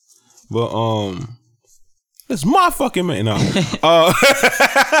 But it's my fucking man. No.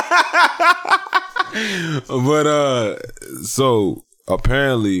 But so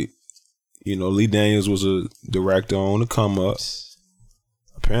apparently, you know, Lee Daniels was a director on the come up.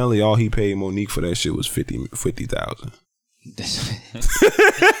 Apparently, all he paid Monique for that shit was $50,000.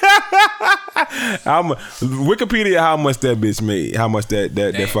 Wikipedia, how much that bitch made? How much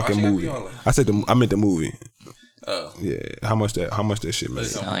that fucking movie? I said I meant the movie. Oh yeah, how much that shit made?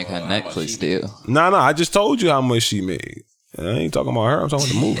 Sound like her Netflix deal. Nah, I just told you how much she made. I ain't talking about her. I'm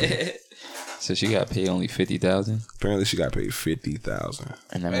talking about the movie. So she got paid only $50,000. Apparently, she got paid $50,000.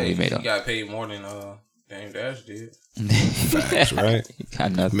 And that movie made she got paid more than Dame Dash did. Facts, right?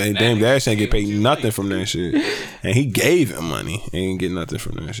 Got nothing. Man, Dame Dash ain't get paid nothing from that shit, and he gave him money. He ain't get nothing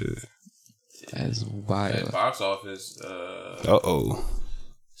from that shit. That's wild. At box office.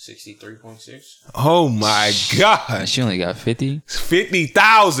 63.6. Oh my god! She only got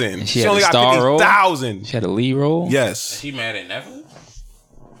 50,000. She only got 50,000. She had a lead role. Yes. Is she mad at Netflix?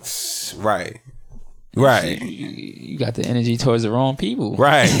 Right. You got the energy towards the wrong people.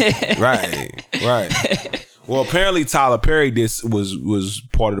 Right. Well, apparently Tyler Perry was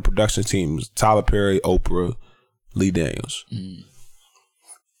part of the production team. Tyler Perry, Oprah, Lee Daniels.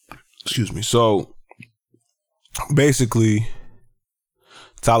 Excuse me. So basically,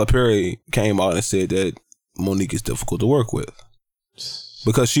 Tyler Perry came out and said that Monique is difficult to work with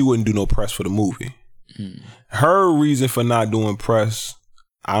because she wouldn't do no press for the movie. Her reason for not doing press,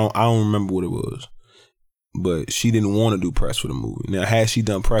 I don't remember what it was, but she didn't want to do press for the movie. Now, had she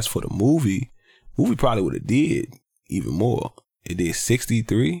done press for the movie probably would have did even more. It did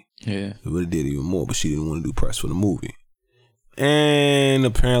 63. Yeah, it would have did even more, but she didn't want to do press for the movie. And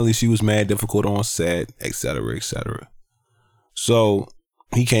apparently she was mad difficult on set, etc., etc. So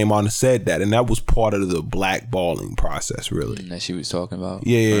he came on and said that, and that was part of the blackballing process, really. That she was talking about.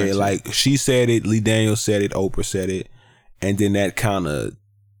 Yeah, like she said it, Lee Daniels said it, Oprah said it, and then that kind of,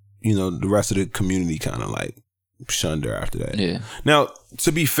 you know, the rest of the community kind of like shunned her after that. Yeah. Now,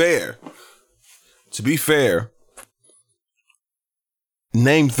 to be fair,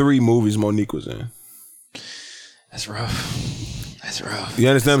 name 3 movies Monique was in. That's rough. You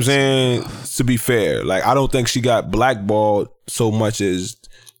understand what I'm saying? To be fair, like I don't think she got blackballed so much as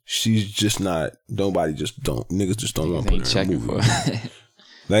she's just not. Niggas just don't want to put her in a movie.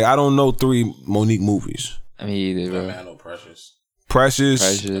 Like I don't know 3 Monique movies. I mean, either, bro. I know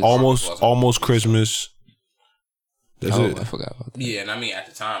Precious, almost Christmas. That's it. I forgot about that. Yeah, and I mean at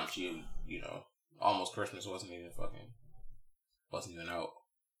the time she, you know, Almost Christmas wasn't even out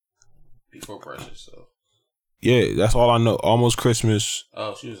before Precious, so. Yeah, that's all I know. Almost Christmas.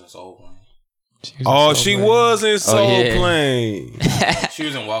 Oh, she was in Soul Plane. She was in Soul Plane. She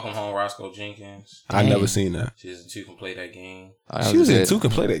was in Welcome Home, Roscoe Jenkins. I never seen that. She was in Two Can Play That Game. She was in Two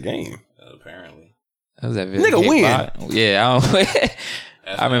Can Play That Game. Apparently. That was that nigga win. Yeah,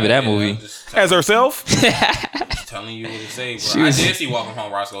 I remember that movie. As herself? Just telling you what to say, bro. I did see Welcome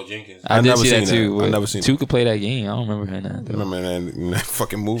Home, Roscoe Jenkins. I did see that too. I never seen Two Could Play That Game. I don't remember her now. Remember that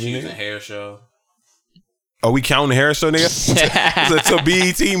fucking movie? She was in Hair Show. Oh, we counting the Hair Show, nigga? It's a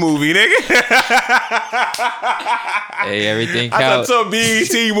BET movie, nigga. Hey, everything counts. That's a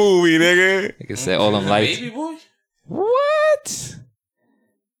BET movie, nigga. Nigga said all them lights. Baby Boy? What?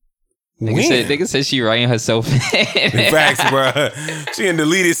 Nigga said she writing herself in. Facts, bro. She in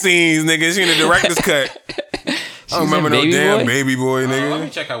deleted scenes, nigga. She in the director's cut. I don't remember no damn Baby Boy, nigga. Let me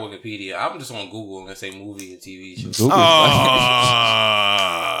check out Wikipedia. I'm just on Google and say movie and TV show.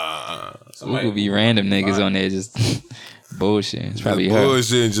 Google be random niggas on there just bullshit. It's probably her.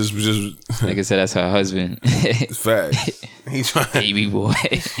 Bullshit, just. Nigga said that's her husband. Facts. He trying. Baby Boy.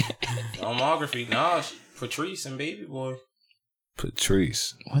 Filmography. Nah, Patrice and Baby Boy.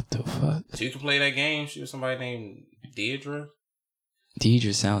 Patrice. What the fuck? Two Can Play That Game. She was somebody named Deidre.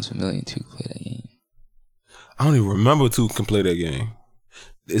 Deidre sounds familiar. Two Can Play That Game. I don't even remember Two Can Play That Game.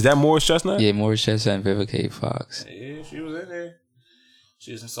 Is that Morris Chestnut? Yeah, Morris Chestnut and Vivica A. Fox. Yeah, she was in there.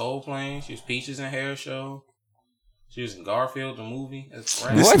 She was in Soul Plane. She was Peaches in Hair Show. She was in Garfield, the movie. As a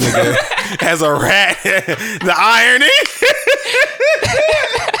rat. This nigga as a rat. The irony.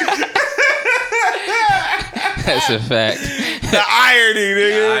 That's a fact. The irony,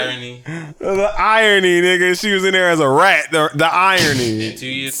 nigga. The irony, nigga. She was in there as a rat. The irony. And 2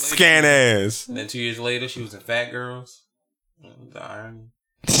 years later, scan ass. Then 2 years later, she was in Fat Girls. The irony.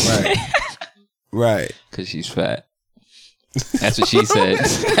 Right. Right. Because she's fat. That's what she said.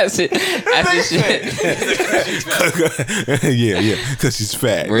 That's it. That's what she yeah, because she's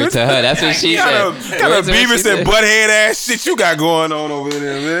fat. Word to her. That's what she said. Kind of Beavis and butthead ass shit you got going on over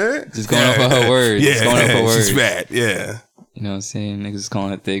there, man. Just going off of her words. Yeah, just going off her words. She's fat. Yeah. You know what I'm saying? Niggas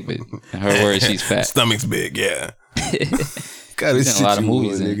calling her thick, but in her words, she's fat. Stomach's big. Yeah. God, She's in a lot of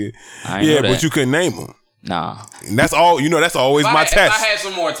movies, nigga. Yeah, but you couldn't name them. Nah. And that's all. You know, that's always my test. If I had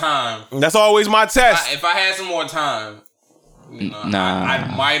some more time. That's always my test. If I had some more time. You know, Nah.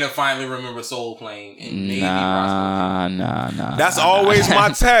 I might have finally remembered Soul Plane and maybe Nah. That's always my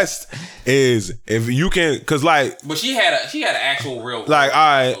test. Is if you can, cause like, but she had an actual real like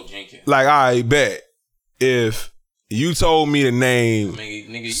I bet if you told me to name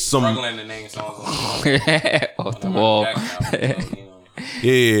nigga some struggling to name songs off the wall.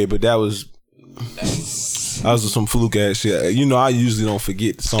 Yeah, but that was some fluke ass shit. You know, I usually don't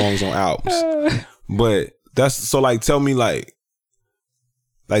forget the songs on albums, but that's so like tell me to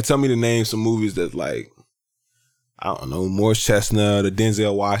name some movies that like I don't know, Morris Chestnut or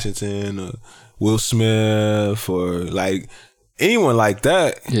Denzel Washington or Will Smith or like anyone like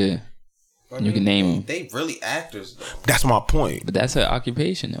that. Yeah. You can name them. They really actors though. That's my point. But that's her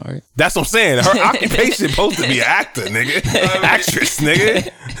occupation though, right? That's what I'm saying. Her occupation supposed to be an actor, nigga. Actress,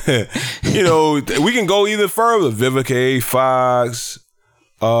 nigga. You know, we can go even further. Vivica A. Fox.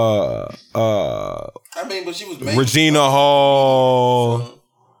 I mean, but she was Regina Hall.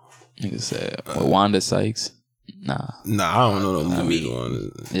 Nigga said Wanda Sykes. Nah, I don't know no movie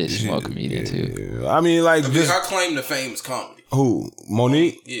one. Yeah, she's more comedian too. Yeah. I mean, like her claim to fame is comedy. Who?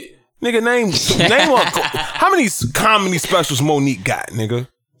 Monique? Yeah. Nigga, name one. How many comedy specials Monique got, nigga?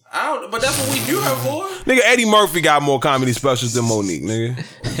 I don't. But that's what we do her for. Nigga, Eddie Murphy got more comedy specials than Monique, nigga.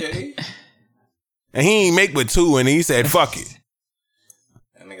 Okay. And he ain't make but 2, and he said, "Fuck it."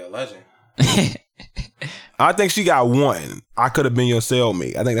 That nigga legend. I think she got 1. I Could Have Been Your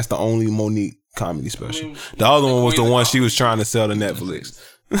Cellmate. I think that's the only Monique comedy special. The other one was the one she was trying to sell to Netflix.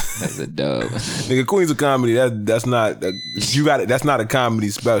 That's a dub. Nigga, Queens of Comedy. That's not you got it. That's not a comedy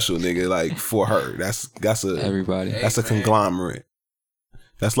special, nigga. Like for her, that's a everybody. That's a conglomerate.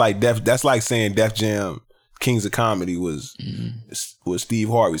 That's like saying Def Jam Kings of Comedy was Steve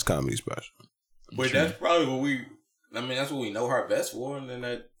Harvey's comedy special. But that's probably what that's what we know her best for, and then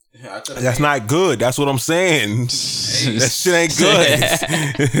that's not good. That's what I'm saying. That shit ain't good.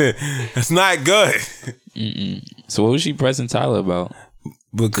 That's not good. So what was she pressing Tyler about?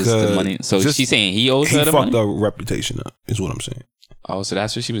 Because the money. So she's saying he owes her the money? He fucked her reputation up, is what I'm saying. Oh, so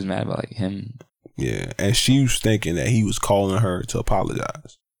that's what she was mad about, like him. Yeah, and she was thinking that he was calling her to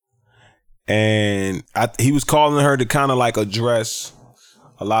apologize. And he was calling her to kind of like address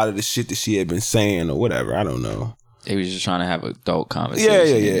a lot of the shit that she had been saying or whatever. I don't know. They was just trying to have an adult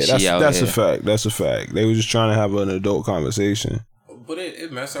conversation. Yeah. That's a fact. That's a fact. They were just trying to have an adult conversation. But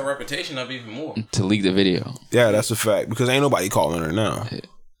it messed her reputation up even more. To leak the video. Yeah, that's a fact. Because ain't nobody calling her now. Yeah.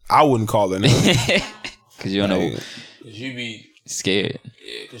 I wouldn't call her now. Because you don't know. Because you be scared.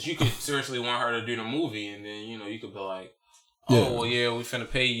 Yeah, because you could seriously want her to do the movie, and then you could be like, oh we finna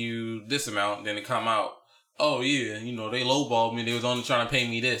pay you this amount. Then it come out, oh yeah, they lowballed me. They was only trying to pay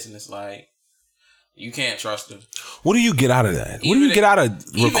me this, and it's like you can't trust them. What do you get out of that? What do you get out of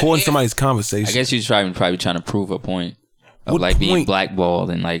recording somebody's conversation? I guess she's probably trying to prove a point of like being blackballed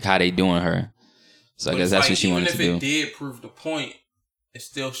and like how they doing her. So I guess that's what she wanted to do. Even if it did prove the point, it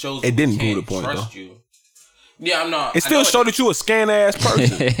still shows it didn't prove the point trust though. You. Yeah, I'm not. It still showed that you a scan ass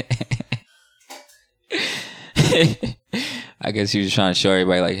person. I guess she was trying to show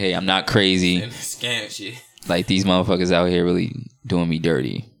everybody like, hey, I'm not crazy. Scam shit. Like these motherfuckers out here really doing me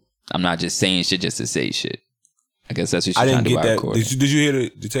dirty. I'm not just saying shit just to say shit. I guess that's what she's trying to do by recording. Did you hear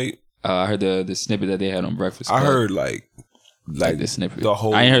the tape? I heard the snippet that they had on Breakfast Club. I heard like the snippet. The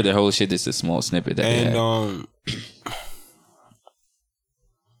whole. I ain't heard the whole shit. Just a small snippet that they had.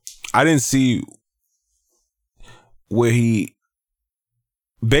 I didn't see where he.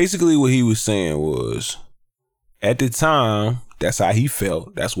 Basically, what he was saying was, at the time, that's how he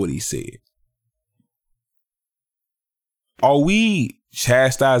felt. That's what he said. Are we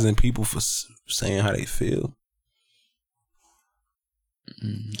chastising people for saying how they feel?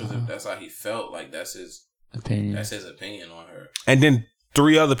 If that's how he felt, like that's his opinion. That's his opinion on her. And then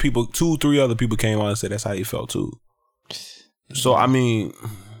 3 other people came on and said that's how he felt too. So I mean,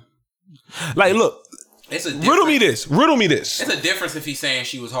 like, look, riddle me this. It's a difference if he's saying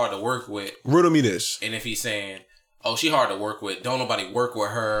she was hard to work with. Riddle me this. And if he's saying, oh, she hard to work with. Don't nobody work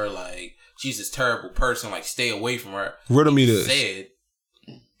with her. Like, she's this terrible person. Like, stay away from her. Riddle me this. Said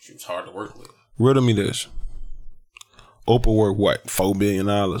she was hard to work with. Riddle me this. Oprah worth what? $4 billion.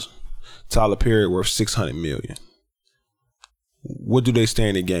 Tyler Perry worth $600 million. what do they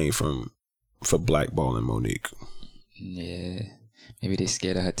stand to gain for blackballing Monique? Yeah, maybe they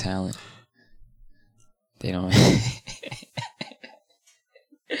scared of her talent. They don't.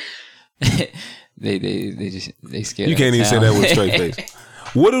 they scared. You can't even say that with a straight face.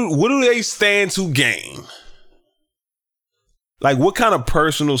 What do they stand to gain? Like, what kind of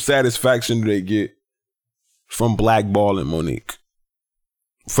personal satisfaction do they get from blackballing Monique?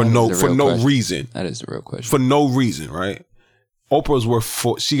 For no reason. That is the real question. For no reason, right?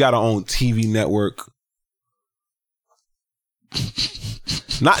 Oprah's she got her own TV network.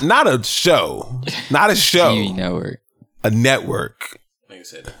 Not a show. Not a show. TV network. A network. Nigga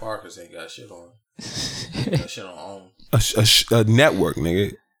said the Parkers ain't got shit on. Got shit on own. A network,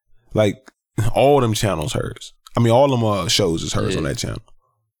 nigga. Like, all them channels hers. I mean, all them shows is hers on that channel.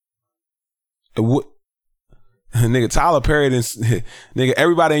 What? Nigga, Tyler Perry nigga,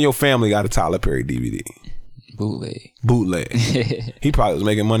 everybody in your family got a Tyler Perry DVD. Bootleg. He probably was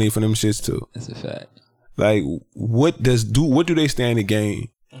making money for them shits too. That's a fact. Like, what do they stand to gain?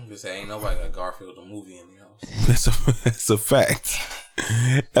 I'm just saying, ain't nobody got Garfield the movie in the house. That's a fact.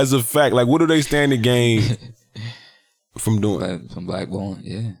 That's a fact. Like, what do they stand to gain from doing? From blackballing,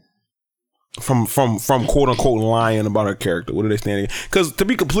 yeah. From quote unquote lying about her character. What do they stand to gain? Because to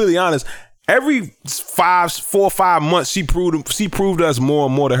be completely honest, every 4 or 5 months, she proved us more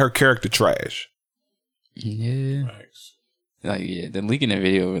and more that her character trash. Yeah. Thanks. Like, yeah, the leaking the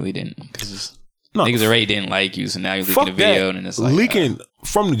video really didn't. Because niggas already didn't like you, so now you're leaking the video, and it's like leaking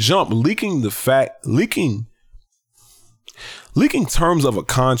from the jump, leaking terms of a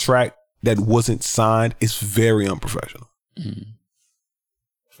contract that wasn't signed is very unprofessional. Mm-hmm.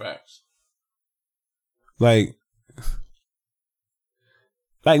 Facts. Like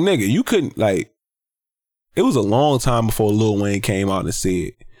nigga, you couldn't, like, it was a long time before Lil Wayne came out and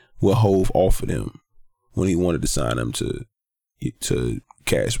said what Hov offered him when he wanted to sign him to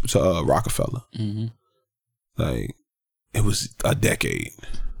Rockefeller. Mm-hmm. Like, it was a decade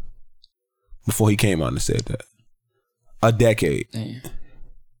before he came out and said that. A decade. Damn.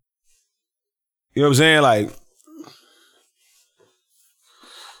 You know what I'm saying? Like,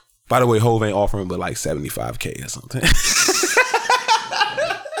 by the way, Hov ain't offering but like $75K or something.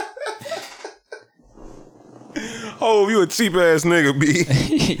 Hov, you a cheap ass nigga, B.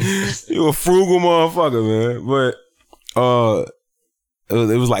 You a frugal motherfucker, man. But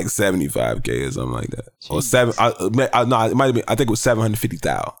it was like $75K or something like that. Jeez. Or no, it might have been. I think it was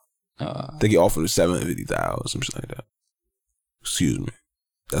 $750,000. I think he offered $750,000 or some shit like that. Excuse me.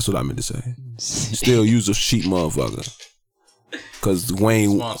 That's what I meant to say. Still use a cheap motherfucker. Because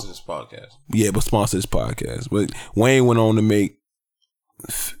Wayne sponsor this podcast. Yeah, but sponsor this podcast. But Wayne went on to make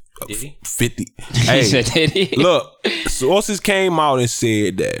 50. Hey, look, sources came out and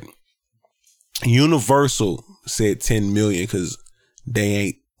said that Universal said 10 million because they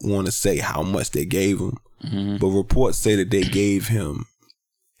ain't want to say how much they gave him. Mm-hmm. But reports say that they gave him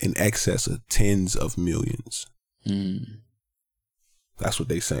in excess of tens of millions. Mm. That's what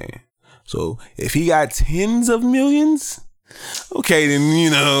they saying. So if he got tens of millions, okay, then, you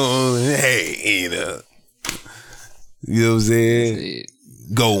know, hey, you know what I'm saying?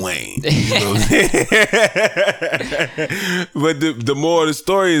 Go Wayne. You know what I'm saying? But the moral of the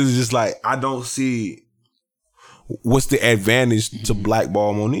story is just like, I don't see what's the advantage to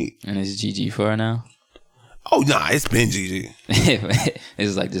blackball Monique. And it's GG for her now? Oh, nah, it's been GG.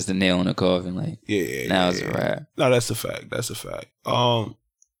 It's like just a nail in the coffin. Like, now it's a wrap. No, that's a fact. That's a fact.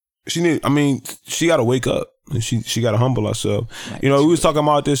 She got to wake up and she got to humble herself. Like, you know, we was talking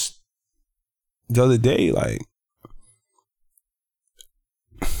about this the other day, like,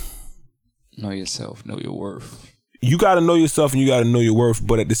 know yourself, know your worth. You got to know yourself and you got to know your worth,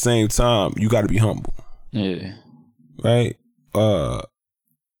 but at the same time, you got to be humble. Yeah. Right? You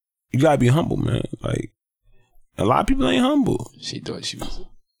got to be humble, man. Like, a lot of people ain't humble. She thought she was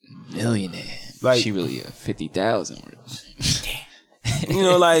a millionaire. Like, she really 50,000. You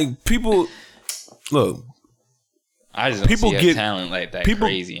know, like, people, look. I just don't see her talent like that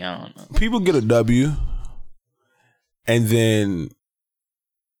crazy. I don't know. People get a W and then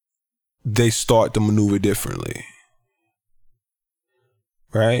they start to maneuver differently.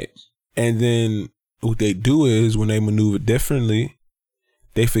 Right? And then what they do is when they maneuver differently,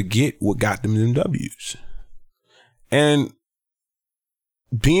 they forget what got them them W's. And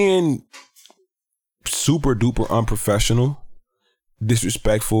being super duper unprofessional,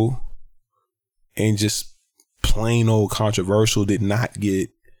 disrespectful, and just plain old controversial did not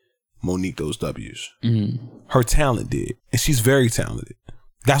get Monique those W's. Mm-hmm. Her talent did. And she's very talented.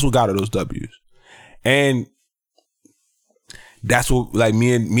 That's what got her those W's. And that's what, like,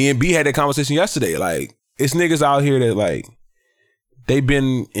 me and B had that conversation yesterday. Like, it's niggas out here that, like, they've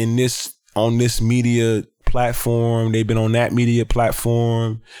been on this media platform. They've been on that media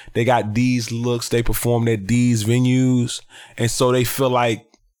platform. They got these looks. They performed at these venues, and so they feel like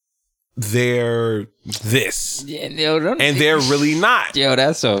they're this. Yeah, yo, and they're really not. Yo,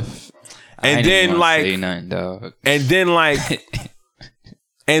 that's a. And then like, say nothing, dog. And then like,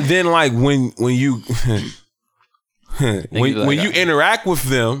 when you when you interact with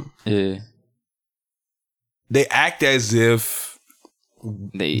them, yeah, they act as if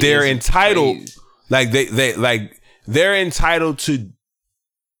they're entitled. Crazy. Like they're entitled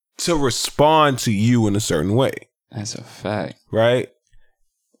to respond to you in a certain way. That's a fact, right?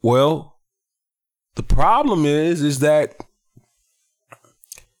 Well, the problem is that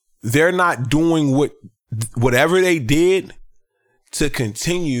they're not doing whatever they did to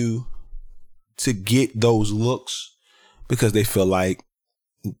continue to get those looks because they feel like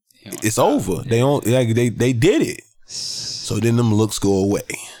it's over. They don't like they did it. So then them looks go away.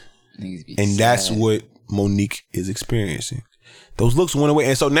 And that's what Monique is experiencing. Those looks went away.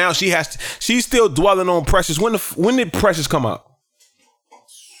 And so now she's still dwelling on Precious. When did Precious come out?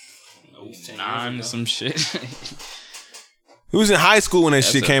 9 some shit. He was in high school when that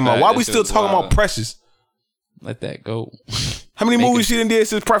shit came out. Why we still talking about Precious? Let that go. How many movies she done did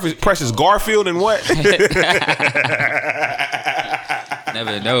since Precious? Garfield and what?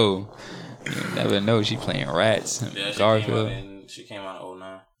 Never know. You never know. She playing rats. Yeah, Garfield. She came out in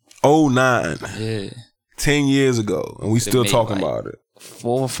 09. 09. Yeah. 10 years ago. And we still talking about it.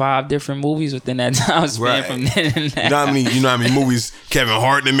 4 or 5 different movies within that time span from then and that. You know how many movies Kevin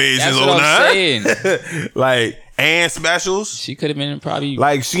Hart done made since 09? I'm saying. Like, and specials. She could have been probably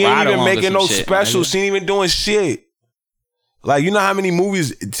like she ain't even making no specials. She ain't even doing shit. Like, you know how many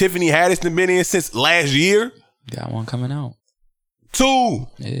movies Tiffany Haddish done been in since last year? Got one coming out. 2.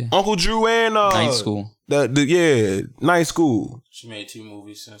 Yeah. Uncle Drew and Night School. Night School. She made 2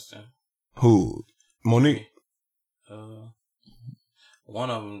 movies since then. Who? Monique? One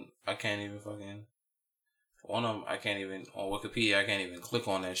of them I can't even on Wikipedia I can't even click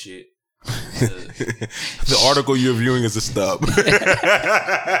on that shit. The article you're viewing is a stub.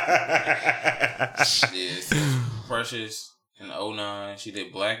 Precious in 09. She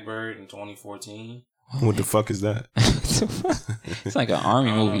did Blackbird in 2014. What the fuck is that? It's like an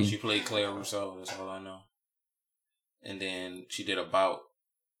army movie. She played Claire Rousseau. That's all I know. And then she did About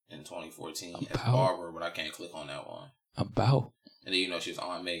in 2014 as Barbara, but I can't click on that one. About. And then she was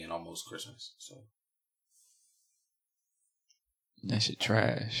Aunt May in Almost Christmas. So that shit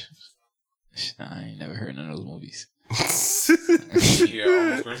trash. I ain't never heard none of those movies. You hear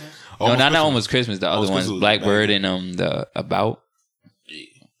Almost Christmas? No, not Almost Christmas. The other ones, Blackbird and the About. Yeah.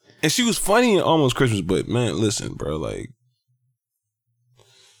 And she was funny in Almost Christmas, but man, listen, bro, like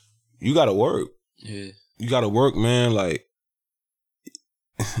you gotta work. Yeah. You gotta work, man. Like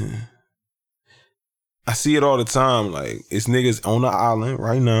I see it all the time. Like it's niggas on the island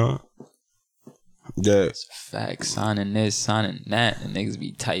right now. Yeah. It's facts. Signing this, signing that, and niggas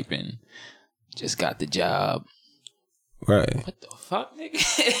be typing. Just got the job. Right. What the fuck,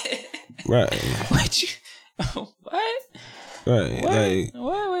 nigga? Right. What you? What? Right. Wait,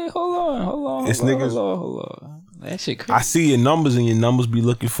 hold on. It's niggas. Hold on. That shit crazy. I see your numbers and your numbers be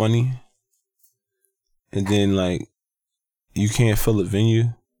looking funny. And then like you can't fill a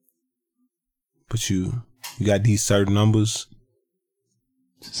venue. But you got these certain numbers.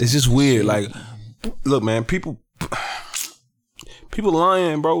 It's just weird. Like, look, man, people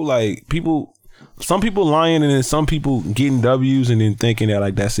lying, bro. Like some people lying and then some people getting W's and then thinking that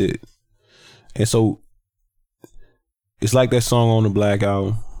like that's it. And so it's like that song on the Black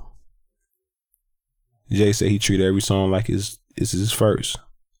Album. Jay said he treated every song like it's his first.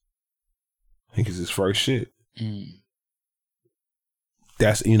 I think it's his first shit.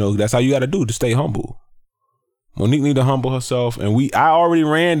 That's how you got to do to stay humble. Monique need to humble herself, and I already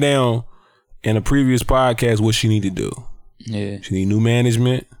ran down in a previous podcast what she need to do. Yeah, she need new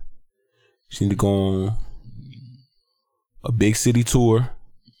management. She need to go on a big city tour,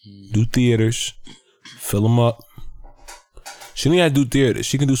 do theaters, fill them up. She don't have to do theaters.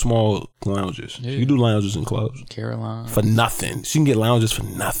 She can do small lounges. Yeah. She can do lounges in clubs. Carolina for nothing. She can get lounges for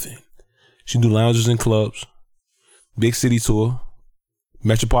nothing. She can do lounges in clubs, big city tour.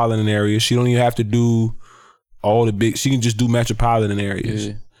 Metropolitan areas. She don't even have to do all the big. She can just do metropolitan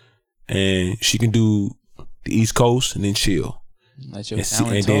areas, and she can do the East Coast and then chill.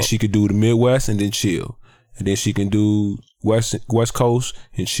 And then she could do the Midwest and then chill, and then she can do West Coast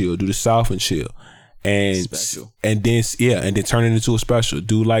and chill. Do the South and chill, and special. And then turn it into a special.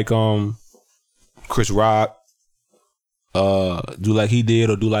 Do like Chris Rock, do like he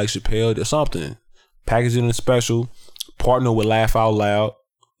did, or do like Chappelle or something. Package it in a special. partner with Laugh Out Loud,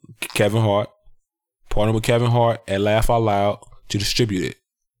 Kevin Hart. Partner with Kevin Hart at Laugh Out Loud to distribute it.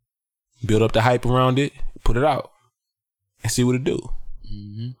 Build up the hype around it, put it out, and see what it do.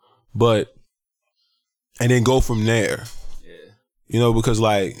 But, and then go from there. You know, because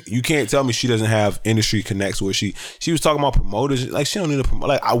like you can't tell me she doesn't have industry connects where she was talking about promoters. Like she don't need a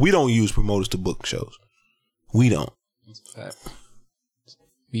promoter. Like we don't use promoters to book shows. We don't. That's a fact.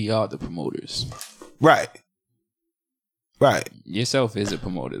 We are the promoters. Right. Yourself is a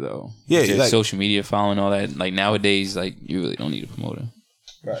promoter though. Yeah. Your like, social media following, all that. Like nowadays, like you really don't need a promoter.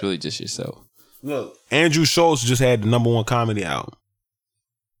 Right. It's really just yourself. Look, Andrew Schultz just had the #1 comedy album,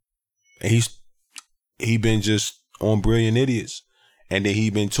 and he been just on Brilliant Idiots. And then he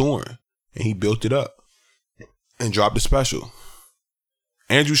been touring, and he built it up and dropped a special.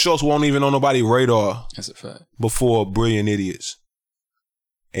 Andrew Schultz won't even on nobody's radar. That's a fact. Before Brilliant Idiots,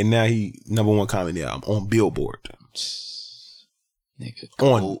 and now he #1 comedy album on Billboard. Nigga,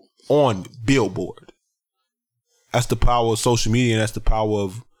 on Billboard. That's the power of social media, and that's the power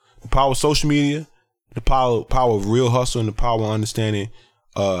of social media, the power of real hustle, and the power of understanding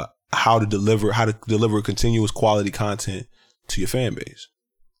how to deliver continuous quality content to your fan base.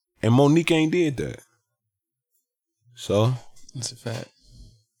 And Monique ain't did that. So that's a fact.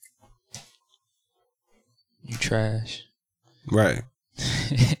 You trash. Right.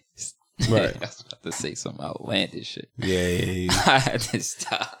 Right. I was about to say some outlandish shit. Yeah. I had to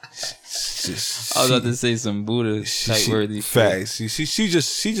stop. I was about to say some Buddha type worthy facts. She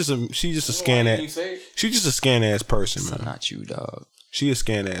just a scan ass. She's just a scan ass person, man. Not you, dog. She a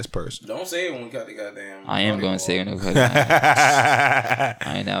scan ass person. Don't say it when we got the goddamn. I am going to say it because I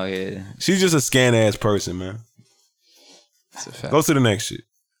ain't out here. She's just a scan ass person, man. That's a fact. Go to the next shit.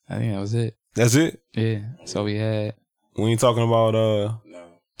 I think that was it. That's it? Yeah. That's all we had. We ain't talking about No.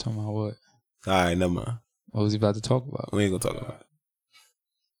 Talking about what? Alright, never mind. What was he about to talk about? We ain't gonna talk about it.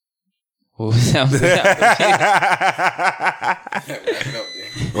 What was that?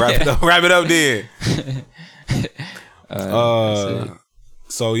 Wrap it up then.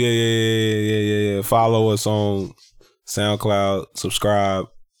 So yeah. Follow us on SoundCloud. Subscribe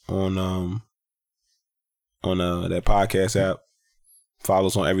on that podcast app. Follow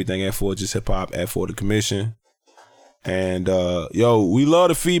us on everything at 4 Just Hip Hop at 4 The Commission. And we love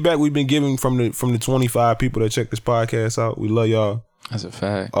the feedback we've been getting from the 25 people that check this podcast out. We love y'all. That's a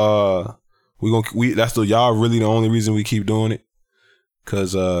fact. Y'all really the only reason we keep doing it.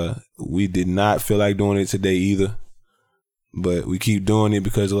 Cause we did not feel like doing it today either. But we keep doing it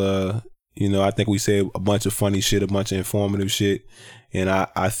because I think we say a bunch of funny shit, a bunch of informative shit. And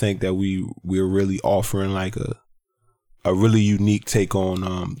I think that we're really offering like a really unique take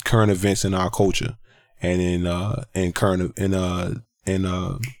on current events in our culture and in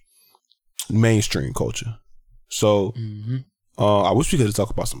mainstream culture. So I wish we could have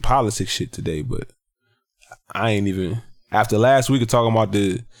talked about some politics shit today, but I ain't even after last week of talking about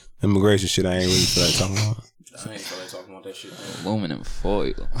the immigration shit, I ain't really feel like talking about. I ain't feel like talking about that shit. Aluminum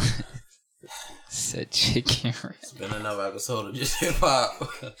foil. Said chicken. It's been another episode of Just Hip Hop.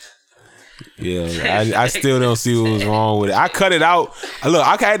 Yeah, I still don't see what was wrong with it. I cut it out. Look,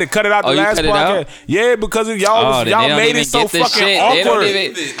 I had to cut it out the last podcast. Yeah, because of y'all made it so fucking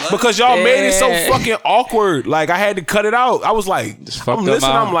awkward. Because y'all made it so fucking awkward. Like I had to cut it out. I was like, I'm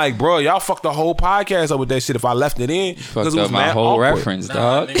listening. I'm like, bro, y'all fucked the whole podcast up with that shit. If I left it in, fucked up my whole reference,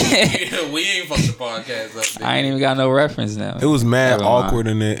 dog. We ain't fucked the podcast up. Nigga. I ain't even got no reference now. It was mad awkward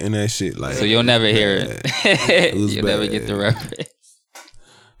in that shit. Like, so you'll never hear it. You'll never get the reference.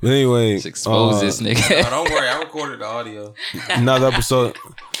 But anyway, just expose this nigga. No, don't worry, I recorded the audio. Another episode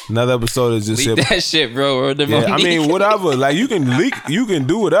is just leak that shit, bro. I mean, whatever. Like you can leak, you can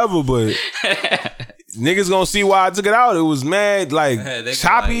do whatever, but niggas gonna see why I took it out. It was mad, like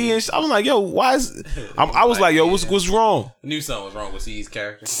choppy, and I'm like, yo, why is? I was like, yo, what's wrong? I knew something was wrong with C's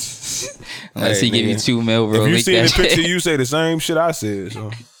character. Unless he give you $2 million, bro. If you see the picture, you say the same shit I said.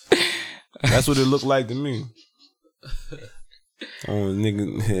 So that's what it looked like to me. Oh,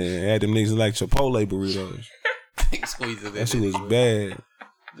 nigga, had them niggas like Chipotle burritos. That shit was bad.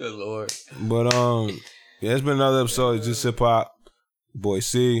 Good Lord. But it's been another episode of Just Hip Hop. Boy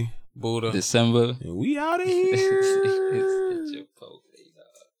C. Buddha. December. And we out of here.